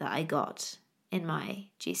A that I got in my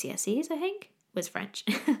GCSEs, I think, was French.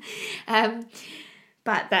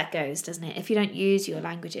 But that goes, doesn't it? If you don't use your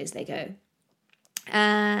languages, they go.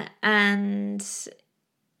 And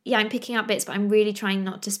yeah, I'm picking up bits, but I'm really trying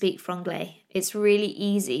not to speak franglais. It's really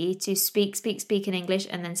easy to speak in English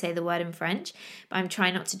and then say the word in French. But I'm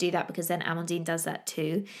trying not to do that because then Amandine does that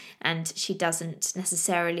too. And she doesn't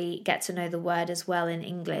necessarily get to know the word as well in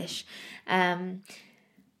English. But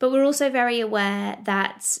we're also very aware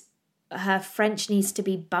that her French needs to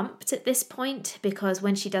be bumped at this point, because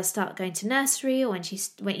when she does start going to nursery, or when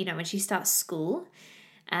she starts school,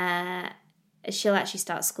 she'll actually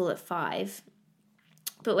start school at 5.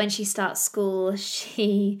 But when she starts school,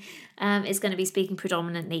 she is going to be speaking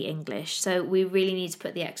predominantly English. So we really need to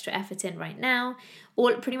put the extra effort in right now.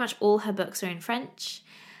 Pretty much all her books are in French.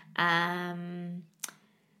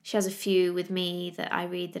 She has a few with me that I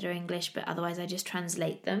read that are English, but otherwise I just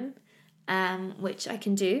translate them, which I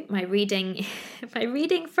can do. My reading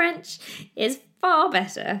French is far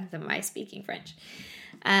better than my speaking French.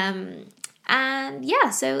 And yeah,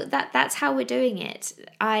 so that's how we're doing it.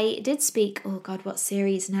 I did speak, what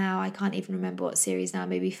series now? I can't even remember what series now,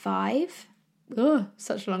 maybe 5? Oh,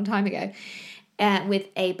 such a long time ago. With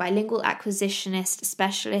a bilingual acquisitionist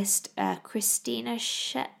specialist, Christina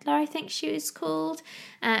Schettler, I think she was called,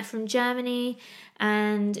 from Germany.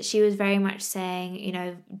 And she was very much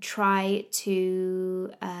saying, try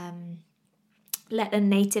to let a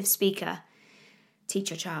native speaker teach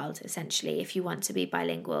your child, essentially, if you want to be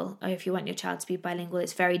bilingual, or if you want your child to be bilingual.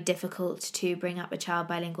 It's very difficult to bring up a child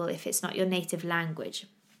bilingual if it's not your native language,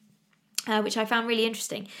 which I found really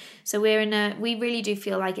interesting. So we really do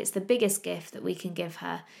feel like it's the biggest gift that we can give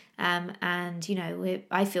her. And,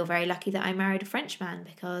 I feel very lucky that I married a Frenchman,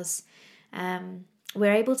 because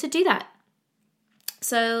we're able to do that.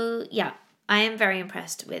 So, yeah. I am very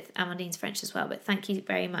impressed with Amandine's French as well, but thank you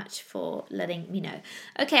very much for letting me know.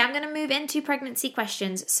 Okay, I'm going to move into pregnancy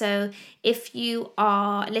questions. So if you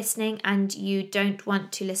are listening and you don't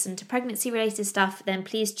want to listen to pregnancy-related stuff, then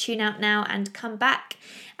please tune out now and come back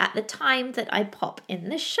at the time that I pop in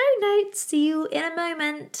the show notes. See you in a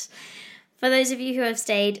moment. For those of you who have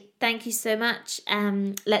stayed, thank you so much.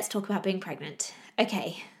 Let's talk about being pregnant.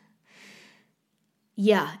 Okay.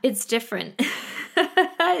 Yeah, it's different.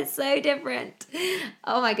 It's so different.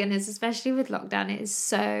 Oh my goodness, especially with lockdown, it is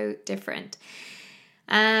so different.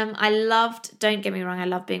 Don't get me wrong, I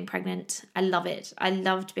love being pregnant. I love it. I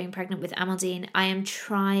loved being pregnant with Amandine. I am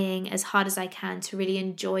trying as hard as I can to really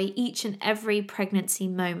enjoy each and every pregnancy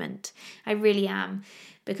moment. I really am,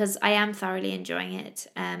 because I am thoroughly enjoying it.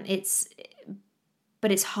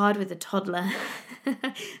 But it's hard with a toddler.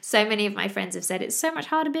 So many of my friends have said it's so much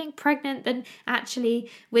harder being pregnant than actually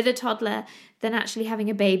with a toddler than actually having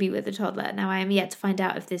a baby with a toddler. Now, I am yet to find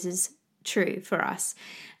out if this is true for us,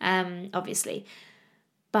 obviously.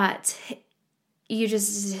 But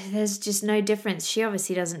there's just no difference. She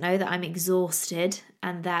obviously doesn't know that I'm exhausted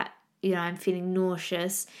and that, I'm feeling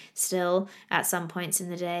nauseous still at some points in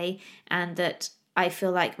the day, and that I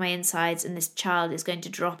feel like my insides and this child is going to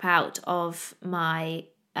drop out of my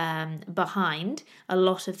behind a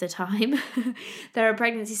lot of the time. There are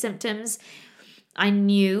pregnancy symptoms I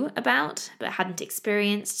knew about but hadn't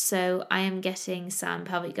experienced. So I am getting some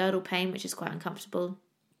pelvic girdle pain, which is quite uncomfortable.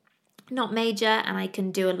 Not major, and I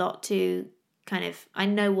can do a lot to I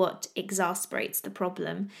know what exasperates the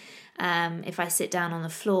problem. If I sit down on the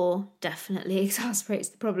floor, definitely exasperates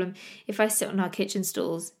the problem. If I sit on our kitchen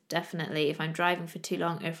stools, definitely. If I'm driving for too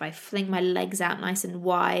long, or if I fling my legs out nice and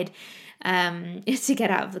wide to get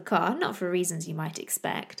out of the car, not for reasons you might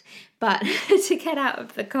expect, but to get out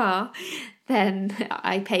of the car, then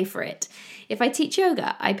I pay for it. If I teach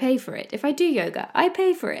yoga, I pay for it. If I do yoga, I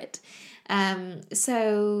pay for it.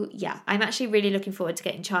 So yeah, I'm actually really looking forward to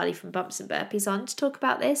getting Charlie from Bumps and Burpees on to talk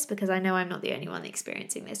about this, because I know I'm not the only one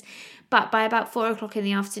experiencing this. But by about 4:00 in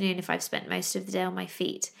the afternoon, if I've spent most of the day on my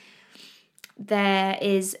feet, I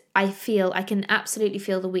can absolutely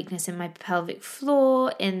feel the weakness in my pelvic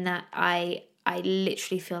floor, in that I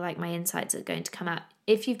literally feel like my insides are going to come out.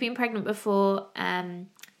 If you've been pregnant before, and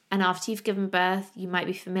after you've given birth, you might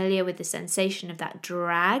be familiar with the sensation of that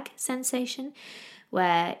drag sensation,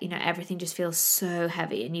 where, everything just feels so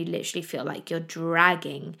heavy and you literally feel like you're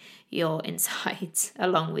dragging your insides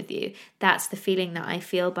along with you. That's the feeling that I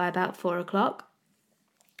feel by about 4:00,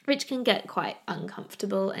 which can get quite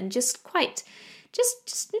uncomfortable and just quite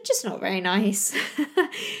just not very nice.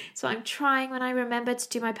 So I'm trying, when I remember, to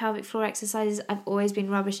do my pelvic floor exercises. I've always been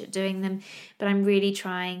rubbish at doing them, but I'm really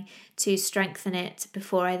trying to strengthen it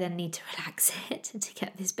before I then need to relax it to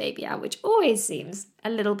get this baby out, which always seems a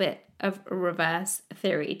little bit of a reverse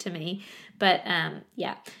theory to me. But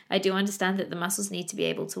yeah, I do understand that the muscles need to be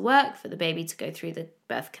able to work for the baby to go through the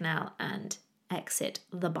birth canal and exit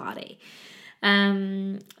the body.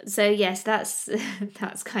 So yes, that's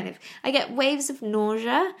kind of, I get waves of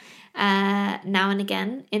nausea now and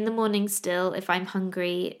again in the morning. Still, if I'm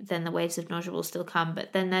hungry, then the waves of nausea will still come,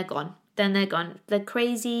 but then they're gone. The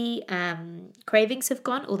crazy cravings have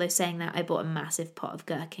gone. Although saying that, I bought a massive pot of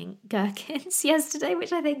gherkins yesterday,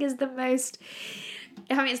 which I think is the most,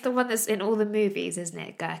 I mean, it's the one that's in all the movies, isn't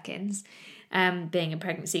it? Gherkins. Being a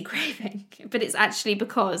pregnancy craving, but it's actually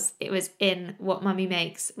because it was in What Mummy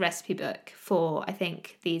Makes recipe book for, I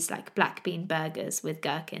think, these like black bean burgers with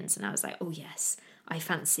gherkins, and I was like, oh yes, I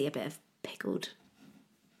fancy a bit of pickled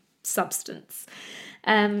substance.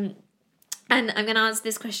 And I'm going to answer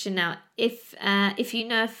this question now. If you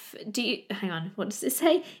know, hang on, what does it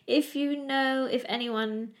say? If you know if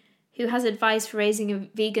anyone who has advice for raising a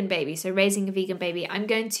vegan baby, I'm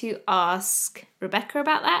going to ask Rebecca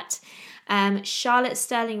about that. Charlotte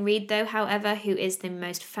Sterling Reed, though, however, who is the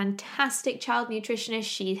most fantastic child nutritionist,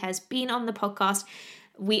 she has been on the podcast.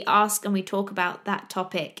 We ask and we talk about that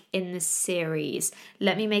topic in the series.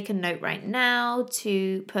 Let me make a note right now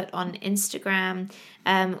to put on Instagram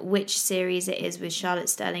which series it is with Charlotte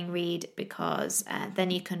Sterling Reed, because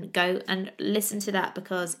then you can go and listen to that,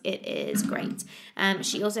 because it is great.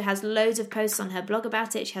 She also has loads of posts on her blog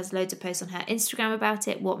about it. She has loads of posts on her Instagram about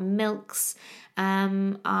it. What milks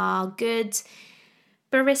are good.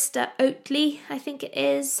 Barista Oatly, I think it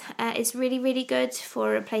is. It's really, really good for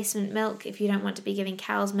replacement milk if you don't want to be giving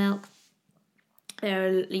cow's milk. There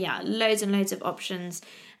are loads and loads of options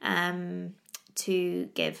to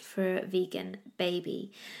give for a vegan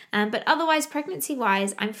baby. But otherwise,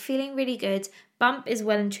 pregnancy-wise, I'm feeling really good. Bump is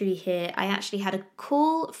well and truly here. I actually had a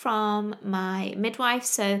call from my midwife,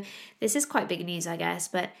 so this is quite big news, I guess,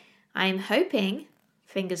 but I'm hoping,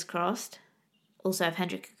 fingers crossed, also if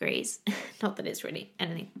Hendrik agrees, not that it's really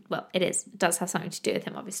anything, well, it does have something to do with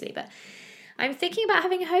him, obviously, but I'm thinking about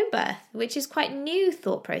having a home birth, which is quite a new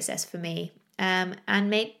thought process for me, and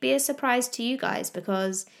may be a surprise to you guys,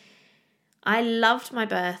 because I loved my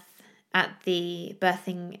birth at the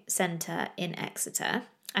birthing centre in Exeter.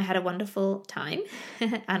 I had a wonderful time,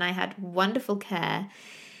 and I had wonderful care,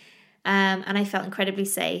 and I felt incredibly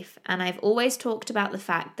safe, and I've always talked about the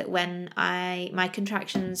fact that when my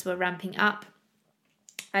contractions were ramping up,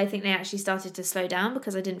 I think they actually started to slow down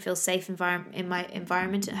because I didn't feel safe in my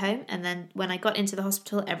environment at home. And then when I got into the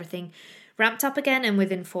hospital, everything ramped up again. And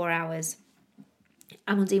within 4 hours,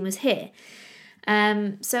 Amandine was here.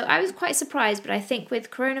 So I was quite surprised. But I think with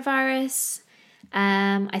coronavirus,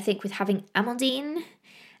 I think with having Amandine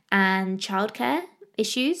and childcare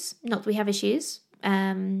issues, not that we have issues,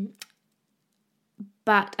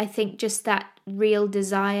 but I think just that real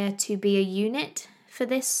desire to be a unit for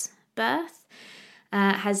this birth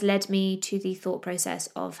has led me to the thought process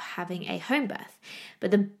of having a home birth.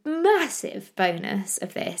 But the massive bonus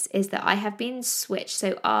of this is that I have been switched.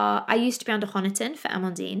 So I used to be under Honiton for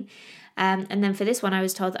Amandine, and then for this one I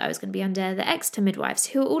was told that I was going to be under the Exeter midwives,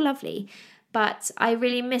 who are all lovely. But I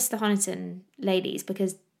really miss the Honiton ladies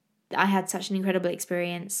because I had such an incredible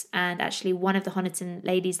experience, and actually one of the Honiton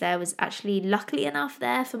ladies there was actually luckily enough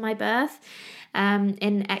there for my birth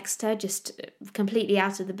in Exeter, just completely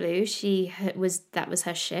out of the blue. That was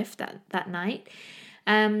her shift that night.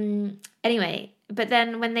 Anyway, but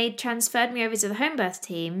then when they transferred me over to the home birth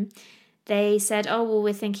team, they said, oh, well,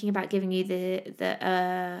 we're thinking about giving you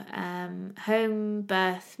the home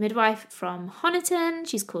birth midwife from Honiton.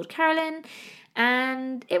 She's called Carolyn.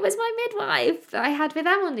 And it was my midwife that I had with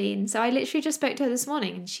Amandine. So I literally just spoke to her this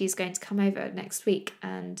morning, and she's going to come over next week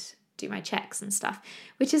and do my checks and stuff,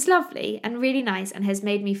 which is lovely and really nice and has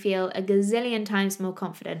made me feel a gazillion times more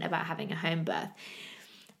confident about having a home birth.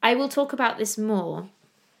 I will talk about this more,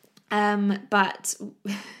 but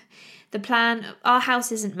the plan, our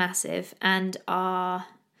house isn't massive, and our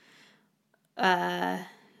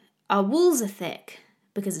walls are thick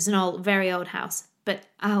because it's an very old house. But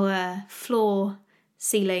our floor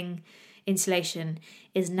ceiling insulation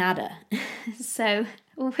is nada. So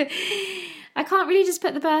I can't really just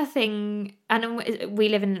put the birthing, and we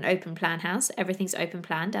live in an open plan house. Everything's open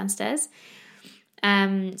plan downstairs.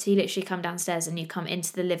 So you literally come downstairs and you come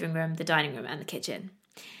into the living room, the dining room and the kitchen.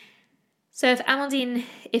 So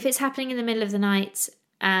if it's happening in the middle of the night,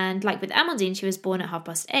 and like with Amandine, she was born at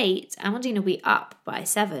 8:30, Amandine will be up by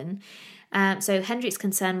 7. So Hendrik's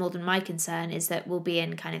concern more than my concern is that we'll be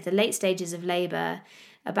in kind of the late stages of labour,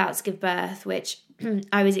 about to give birth, which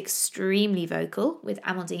I was extremely vocal with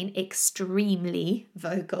Amandine,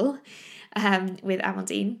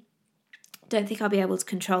 Don't think I'll be able to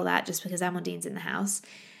control that just because Amandine's in the house.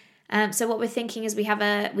 So what we're thinking is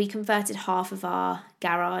we converted half of our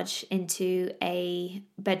garage into a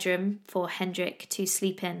bedroom for Hendrik to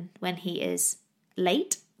sleep in when he is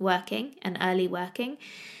late working and early working.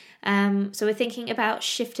 So we're thinking about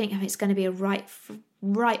shifting. It's going to be a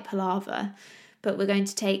right palaver, but we're going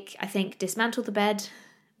to dismantle the bed,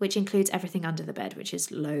 which includes everything under the bed, which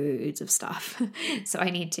is loads of stuff. So I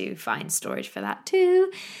need to find storage for that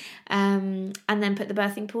too. And then put the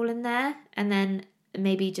birthing pool in there, and then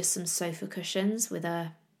maybe just some sofa cushions with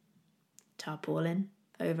a tarpaulin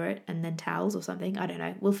over it, and then towels or something. I don't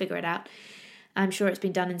know. We'll figure it out. I'm sure it's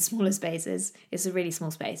been done in smaller spaces. It's a really small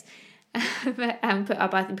space. And put our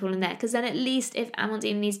bathing pool in there, because then at least if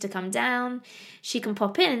Amandine needs to come down, she can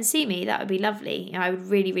pop in and see me. That would be lovely. I would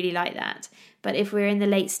really, really like that. But if we're in the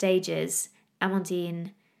late stages,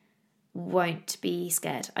 Amandine won't be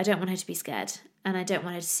scared. I don't want her to be scared, and I don't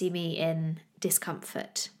want her to see me in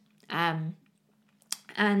discomfort.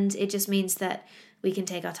 And it just means that we can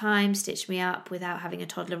take our time, stitch me up without having a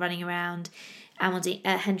toddler running around.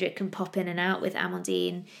 Hendrik can pop in and out with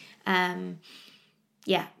Amandine.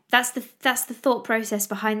 That's the thought process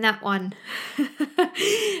behind that one.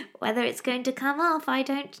 Whether it's going to come off, I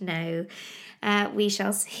don't know. We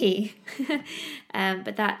shall see.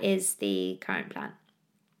 But that is the current plan.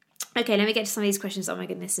 Okay, let me get to some of these questions. Oh my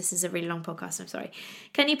goodness, this is a really long podcast. I'm sorry.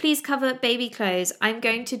 Can you please cover baby clothes? I'm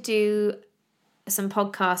going to do some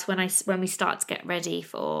podcasts when we start to get ready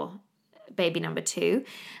for baby number 2.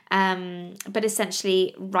 But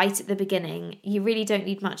essentially, right at the beginning, you really don't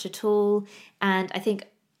need much at all. And I think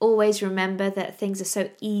always remember that things are so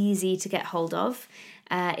easy to get hold of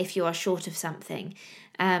if you are short of something.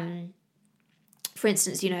 For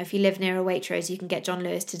instance, if you live near a Waitrose, you can get John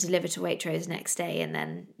Lewis to deliver to Waitrose next day, and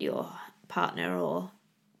then your partner or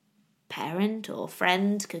parent or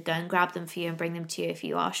friend could go and grab them for you and bring them to you if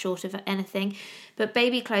you are short of anything. But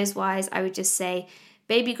baby clothes wise, I would just say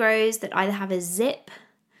baby grows that either have a zip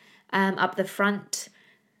up the front,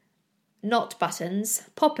 not buttons,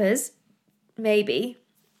 poppers, maybe.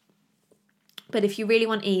 But if you really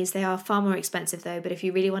want ease, they are far more expensive though, but if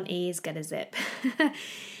you really want ease, get a zip.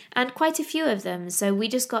 And quite a few of them. So we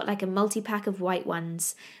just got like a multi-pack of white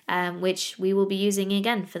ones, which we will be using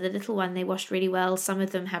again for the little one. They washed really well. Some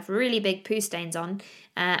of them have really big poo stains on.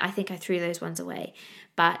 I think I threw those ones away.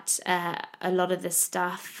 But a lot of the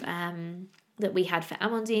stuff that we had for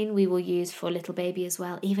Amandine, we will use for little baby as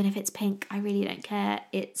well. Even if it's pink, I really don't care.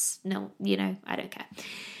 I don't care.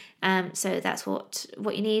 So that's what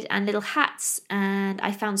you need. And little hats. And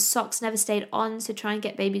I found socks never stayed on, so try and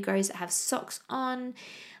get baby grows that have socks on.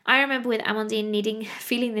 I remember with Amandine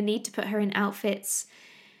feeling the need to put her in outfits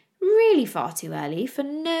really far too early for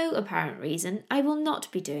no apparent reason. I will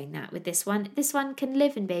not be doing that with this one. This one can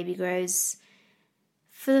live in baby grows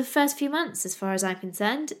for the first few months, as far as I'm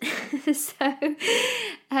concerned. So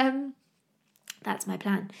that's my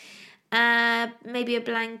plan. Maybe a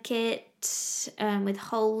blanket with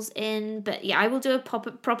holes in, but yeah, I will do a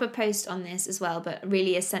proper post on this as well. But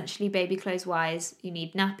really, essentially, baby clothes wise, you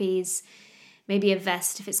need nappies, maybe a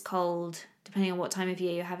vest if it's cold, depending on what time of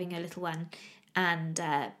year you're having a little one, and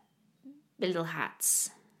little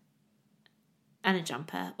hats, and a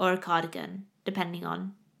jumper or a cardigan, depending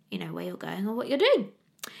on where you're going or what you're doing.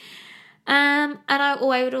 And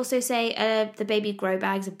I would also say the baby grow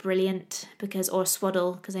bags are brilliant or a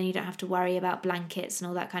swaddle, because then you don't have to worry about blankets and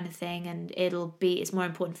all that kind of thing, and it's more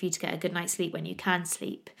important for you to get a good night's sleep when you can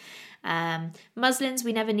sleep. Muslins,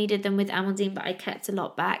 we never needed them with Amandine, but I kept a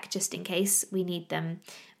lot back just in case we need them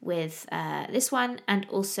with this one, and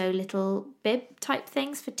also little bib type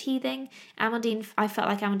things for teething. I felt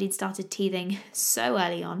like Amandine started teething so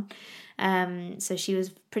early on, so she was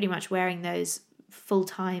pretty much wearing those full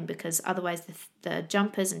time, because otherwise the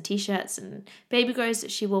jumpers and t-shirts and baby grows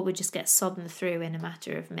that she wore would just get sodden through in a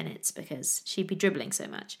matter of minutes because she'd be dribbling so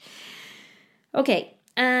much. Okay.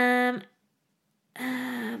 Have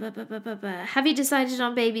you decided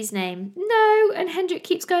on baby's name? No, and Hendrik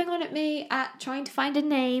keeps going on at me at trying to find a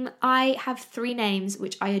name. I have 3 names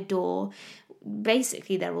which I adore.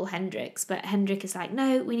 Basically they're all Hendrik's, but Hendrik is like,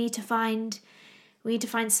 no, we need to find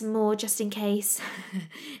some more just in case.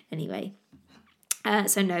 Anyway.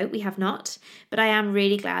 So no, we have not, but I am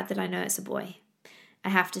really glad that I know it's a boy. I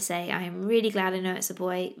have to say, I am really glad I know it's a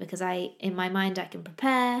boy, because in my mind I can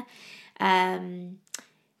prepare. In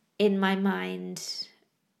my mind,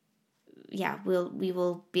 we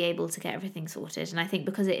will be able to get everything sorted. And I think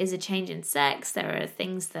because it is a change in sex, there are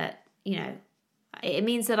things that, it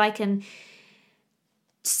means that I can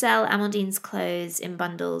sell Amandine's clothes in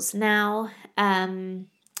bundles now,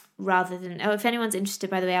 rather than, if anyone's interested,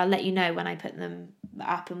 by the way, I'll let you know when I put them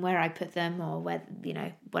up and where I put them, or where,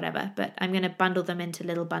 whatever, but I'm going to bundle them into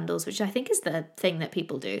little bundles, which I think is the thing that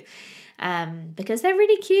people do, because they're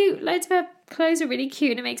really cute. Loads of her clothes are really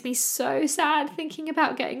cute, and it makes me so sad thinking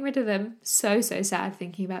about getting rid of them. So sad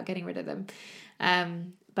thinking about getting rid of them.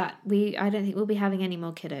 But I don't think we'll be having any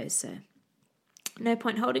more kiddos, so no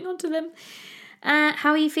point holding on to them. How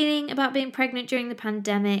are you feeling about being pregnant during the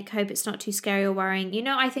pandemic? Hope it's not too scary or worrying.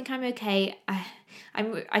 I think I'm okay.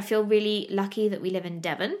 I feel really lucky that we live in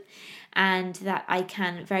Devon, and that I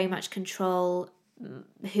can very much control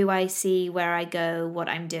who I see, where I go, what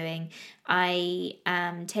I'm doing. I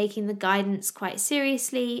am taking the guidance quite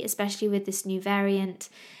seriously, especially with this new variant.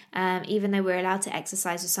 Even though we're allowed to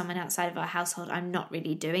exercise with someone outside of our household, I'm not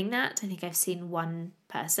really doing that. I think I've seen one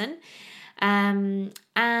person. And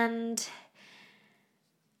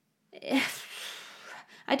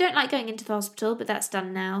I don't like going into the hospital, but that's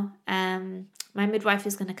done now. My midwife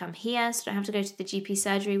is going to come here, so I don't have to go to the GP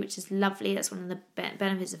surgery, which is lovely. That's one of the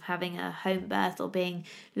benefits of having a home birth, or being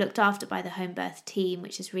looked after by the home birth team,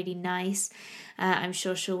 which is really nice. I'm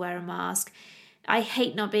sure she'll wear a mask. I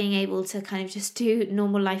hate not being able to kind of just do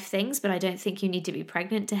normal life things, but I don't think you need to be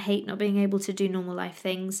pregnant to hate not being able to do normal life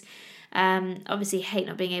things. Obviously hate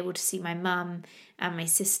not being able to see my mum and my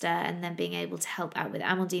sister, and then being able to help out with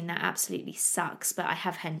Amandine. That absolutely sucks, but I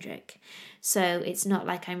have Hendrik, so it's not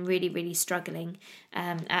like I'm really, really struggling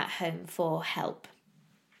at home for help.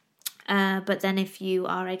 But then if you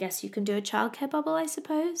are, I guess you can do a childcare bubble, I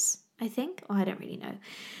suppose, I think, or I don't really know.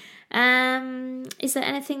 Is there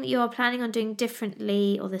anything that you are planning on doing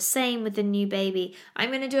differently or the same with the new baby? I'm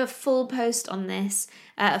going to do a full post on this,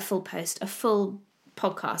 a full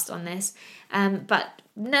podcast on this, but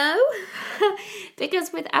no,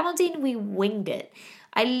 because with Amandine we winged it.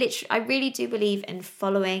 I really do believe in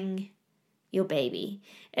following your baby,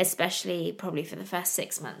 especially probably for the first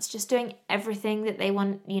 6 months, just doing everything that they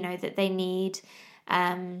want, that they need.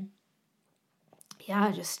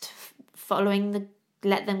 Just following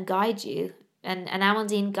let them guide you. And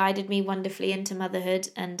Amandine guided me wonderfully into motherhood,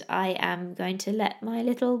 and I am going to let my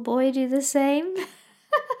little boy do the same.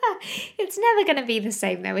 It's never going to be the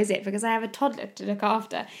same though, is it? Because I have a toddler to look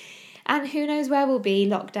after. And who knows where we'll be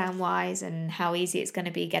lockdown-wise, and how easy it's going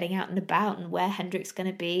to be getting out and about, and where Hendrik's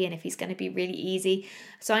going to be, and if he's going to be really easy.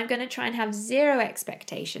 So I'm going to try and have zero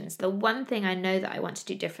expectations. The one thing I know that I want to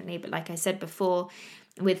do differently, but like I said before,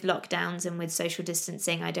 with lockdowns and with social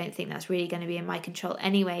distancing, I don't think that's really going to be in my control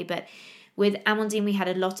anyway. But with Amandine, we had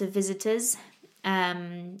a lot of visitors,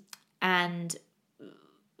 and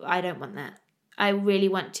I don't want that. I really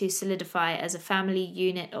want to solidify as a family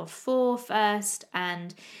unit of 4 first,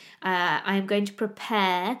 and I am going to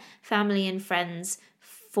prepare family and friends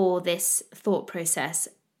for this thought process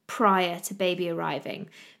prior to baby arriving,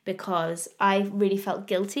 because I really felt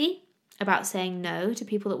guilty about saying no to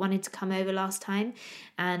people that wanted to come over last time.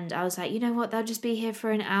 And I was like, you know what, they'll just be here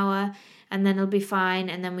for an hour and then it'll be fine,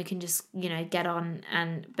 and then we can just, get on.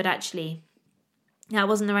 But actually, that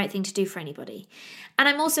wasn't the right thing to do for anybody. And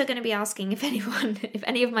I'm also going to be asking if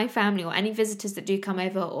any of my family or any visitors that do come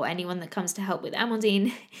over, or anyone that comes to help with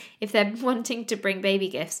Amandine, if they're wanting to bring baby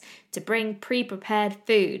gifts, to bring pre-prepared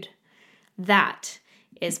food. That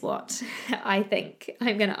is what I think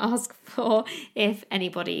I'm going to ask for if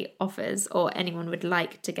anybody offers, or anyone would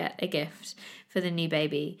like to get a gift for the new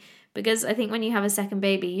baby. Because I think when you have a second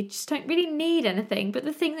baby, you just don't really need anything. But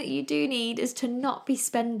the thing that you do need is to not be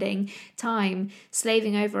spending time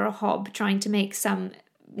slaving over a hob trying to make some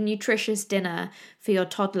nutritious dinner for your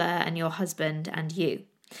toddler and your husband and you.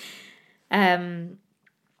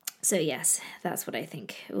 So yes, that's what I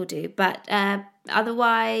think we'll do. But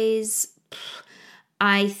otherwise,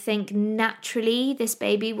 I think naturally this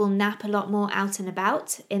baby will nap a lot more out and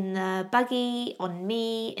about, in the buggy, on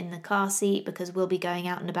me, in the car seat, because we'll be going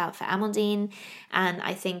out and about for Amandine. And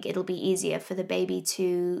I think it'll be easier for the baby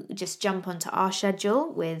to just jump onto our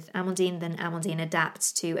schedule with Amandine than Amandine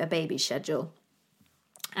adapts to a baby's schedule.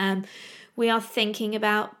 We are thinking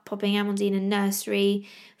about popping Amandine in nursery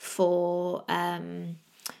for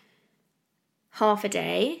half a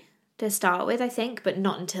day to start with, I think, but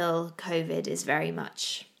not until COVID is very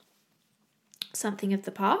much something of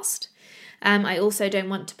the past. I also don't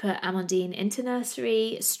want to put Amandine into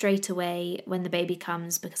nursery straight away when the baby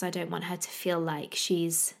comes, because I don't want her to feel like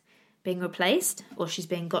she's being replaced or she's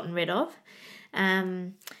being gotten rid of.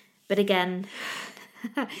 But again,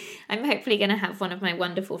 I'm hopefully going to have one of my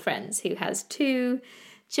wonderful friends who has 2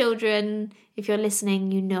 children. If you're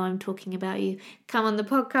listening, you know I'm talking about you. Come on the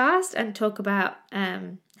podcast and talk about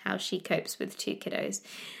how she copes with 2 kiddos.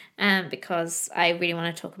 Because I really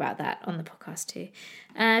want to talk about that on the podcast too.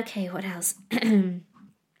 Okay, what else?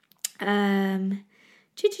 How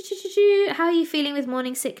are you feeling with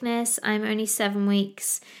morning sickness? I'm only 7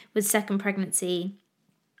 weeks with second pregnancy.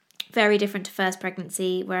 Very different to first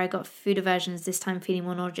pregnancy, where I got food aversions, this time feeling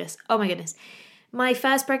more nauseous. Oh my goodness. My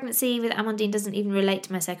first pregnancy with Amandine doesn't even relate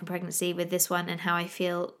to my second pregnancy with this one and how I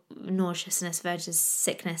feel nauseousness versus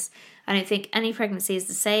sickness. I don't think any pregnancy is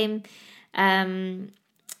the same. And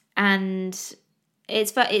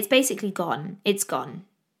it's basically gone. It's gone.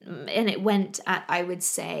 And it went at, I would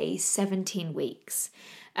say, 17 weeks.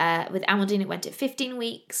 With Amandine, it went at 15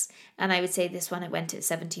 weeks. And I would say this one, it went at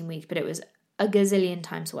 17 weeks, but it was a gazillion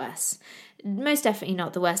times worse. Most definitely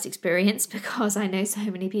not the worst experience, because I know so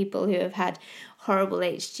many people who have had horrible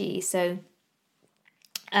HG. So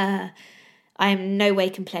I am no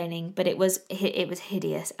way complaining, but it was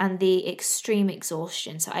hideous, and the extreme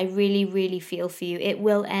exhaustion. So I really, really feel for you. It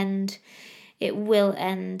will end. It will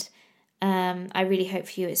end. I really hope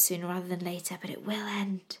for you it's sooner rather than later, but it will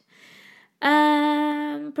end.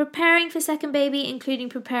 Preparing for second baby, including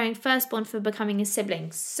preparing firstborn for becoming a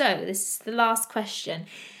sibling. So this is the last question.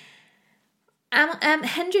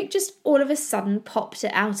 Hendrik just all of a sudden popped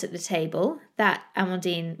it out at the table that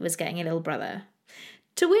Amandine was getting a little brother,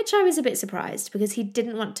 to which I was a bit surprised because he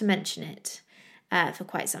didn't want to mention it for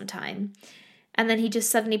quite some time. And then he just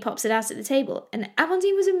suddenly pops it out at the table. And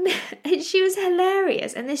Amandine she was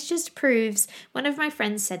hilarious. And this just proves, one of my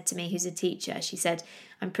friends said to me, who's a teacher, she said,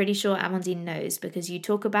 I'm pretty sure Amandine knows because you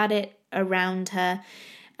talk about it around her.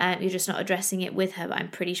 You're just not addressing it with her, but I'm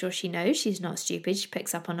pretty sure she knows. She's not stupid. She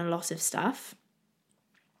picks up on a lot of stuff.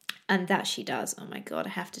 And that she does. Oh my God,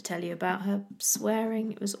 I have to tell you about her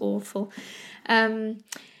swearing. It was awful. And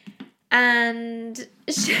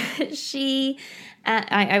she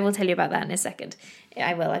I will tell you about that in a second.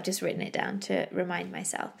 I will. I've just written it down to remind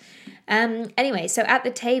myself. Anyway, so at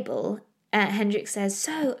the table, Hendrik says,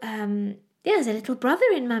 so, there's a little brother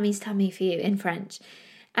in Mummy's tummy for you, in French.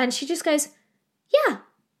 And she just goes, yeah.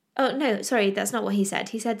 Oh, no, sorry, that's not what he said.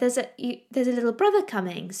 He said, there's a little brother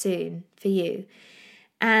coming soon for you.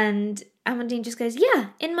 And Amandine just goes, yeah,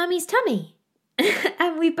 in Mummy's tummy.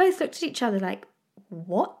 And we both looked at each other like,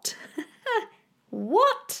 what?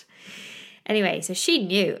 What? Anyway, so she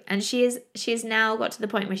knew, and she has now got to the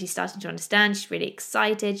point where she's starting to understand. She's really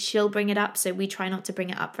excited. She'll bring it up, so we try not to bring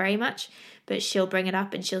it up very much, but she'll bring it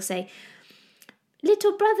up and she'll say,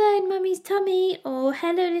 little brother in Mummy's tummy, or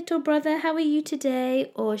hello little brother, how are you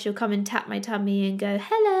today? Or she'll come and tap my tummy and go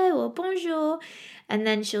hello or bonjour. And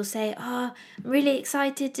then she'll say, I'm really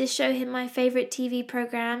excited to show him my favourite TV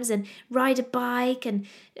programmes and ride a bike and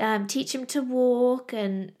teach him to walk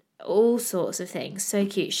and all sorts of things. So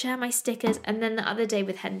cute. Share my stickers. And then the other day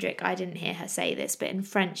with Hendrik, I didn't hear her say this, but in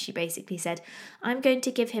French she basically said, I'm going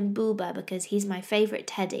to give him Booba because he's my favourite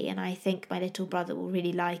teddy and I think my little brother will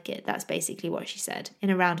really like it. That's basically what she said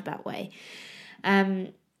in a roundabout way.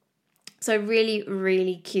 So really,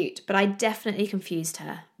 really cute. But I definitely confused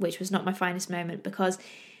her, which was not my finest moment, because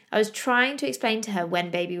I was trying to explain to her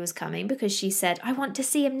when baby was coming, because she said, I want to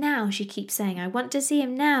see him now. She keeps saying, I want to see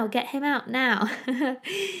him now. Get him out now.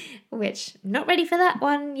 Which, not ready for that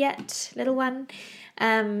one yet, little one.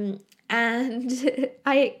 And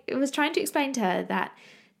I was trying to explain to her that,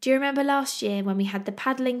 do you remember last year when we had the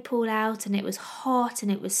paddling pool out and it was hot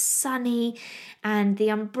and it was sunny and the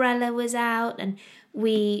umbrella was out and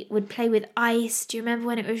we would play with ice? Do you remember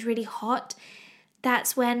when it was really hot?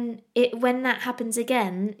 That's when that happens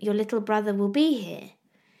again, your little brother will be here.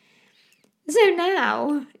 So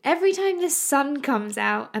now, every time the sun comes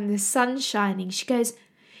out and the sun's shining, she goes,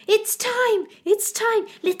 it's time,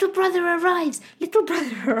 little brother arrives.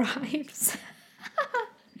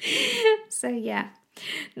 So yeah,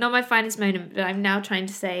 not my finest moment, but I'm now trying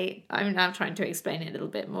to explain it a little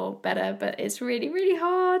bit more better, but it's really, really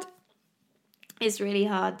hard. It's really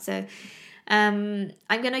hard. So I'm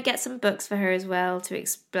going to get some books for her as well to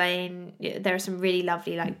explain. There are some really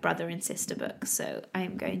lovely like brother and sister books. So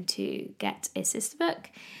I'm going to get a sister book.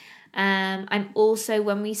 I'm also,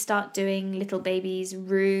 when we start doing little baby's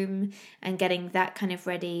room and getting that kind of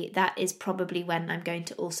ready, that is probably when I'm going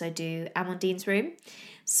to also do Amandine's room.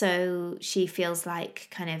 So she feels like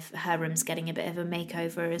kind of her room's getting a bit of a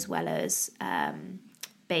makeover, as well as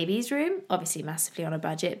baby's room, obviously massively on a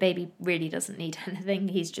budget. Baby really doesn't need anything.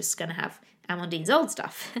 He's just going to have Amandine's old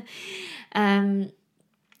stuff. The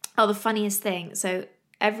funniest thing. So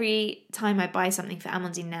every time I buy something for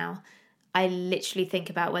Amandine now, I literally think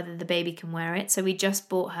about whether the baby can wear it. So we just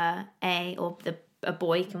bought her a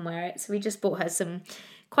boy can wear it. So we just bought her some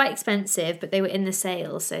quite expensive, but they were in the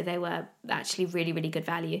sale, so they were actually really, really good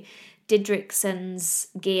value. Didrikson's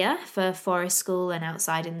gear for forest school and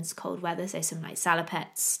outside in this cold weather, so some like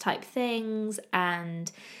salopettes type things,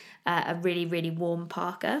 and a really, really warm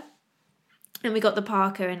parka. And we got the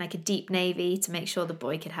parka in like a deep navy to make sure the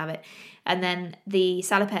boy could have it. And then the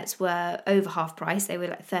salopettes were over half price. They were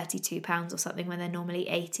like £32 or something when they're normally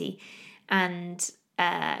 80. And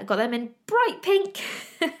got them in bright pink.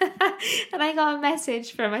 And I got a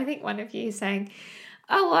message from, I think, one of you saying,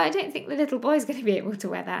 oh, well, I don't think the little boy's going to be able to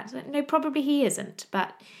wear that. No, probably he isn't.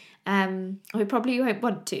 But he probably won't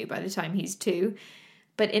want to by the time he's 2.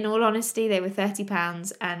 But in all honesty, they were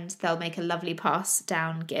 £30 and they'll make a lovely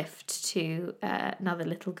pass-down gift to another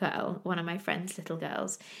little girl, one of my friend's little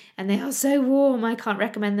girls. And they are so warm, I can't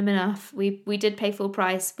recommend them enough. We did pay full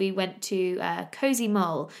price. We went to Cozy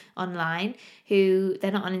Mole online, who,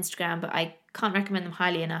 they're not on Instagram, but I can't recommend them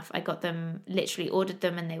highly enough. I got them, literally ordered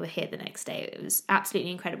them, and they were here the next day. It was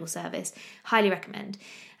absolutely incredible service. Highly recommend.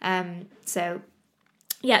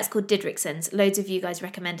 Yeah, it's called Didrikson's. Loads of you guys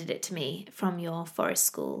recommended it to me from your forest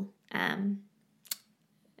school.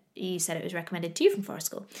 You said it was recommended to you from forest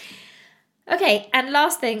school. Okay, and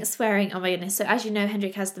last thing, swearing. Oh my goodness. So as you know,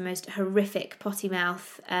 Hendrik has the most horrific potty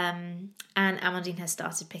mouth, and Amandine has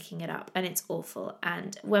started picking it up, and it's awful.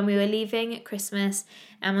 And when we were leaving at Christmas,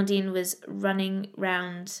 Amandine was running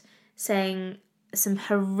round saying some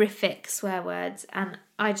horrific swear words, and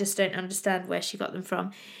I just don't understand where she got them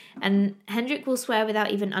from. And Hendrik will swear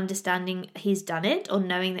without even understanding he's done it or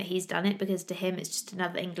knowing that he's done it, because to him it's just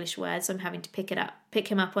another English word, so I'm having to pick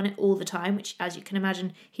him up on it all the time, which, as you can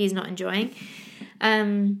imagine, he's not enjoying.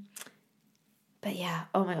 But yeah,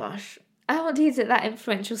 oh my gosh, Amandine's at that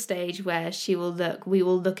influential stage where we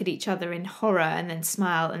will look at each other in horror and then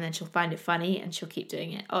smile, and then she'll find it funny and she'll keep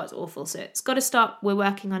doing it. Oh, it's awful. So it's got to stop. We're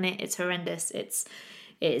working on it. It's horrendous. It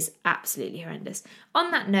is absolutely horrendous.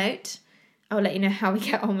 On that note, I'll let you know how we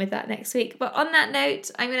get on with that next week. But on that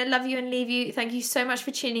note, I'm going to love you and leave you. Thank you so much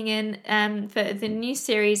for tuning in for the new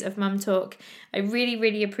series of Mum Talk. I really,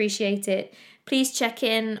 really appreciate it. Please check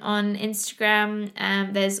in on Instagram.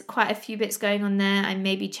 There's quite a few bits going on there. I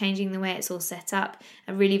may be changing the way it's all set up.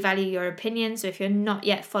 I really value your opinion. So if you're not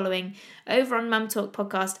yet following over on Mum Talk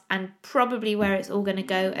Podcast, and probably where it's all going to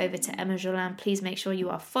go over to Emma Jolin, please make sure you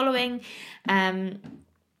are following.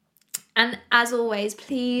 And as always,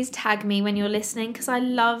 please tag me when you're listening, because I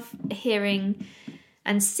love hearing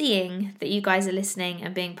and seeing that you guys are listening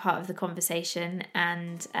and being part of the conversation.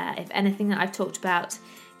 And if anything that I've talked about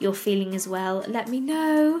you're feeling as well, let me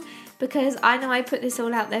know, because I know I put this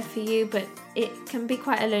all out there for you, but it can be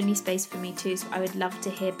quite a lonely space for me too. So I would love to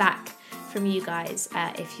hear back from you guys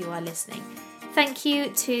if you are listening. Thank you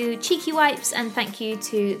to Cheeky Wipes, and thank you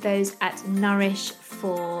to those at Nourish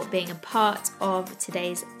for being a part of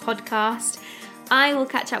today's podcast. I will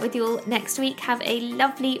catch up with you all next week. Have a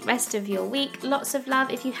lovely rest of your week. Lots of love.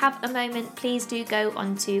 If you have a moment, please do go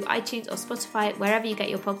onto iTunes or Spotify, wherever you get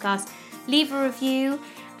your podcast. Leave a review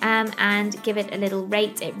and give it a little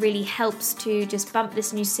rate. It really helps to just bump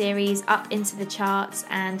this new series up into the charts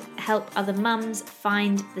and help other mums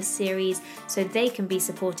find the series so they can be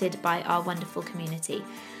supported by our wonderful community.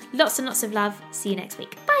 Lots and lots of love. See you next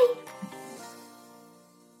week. Bye.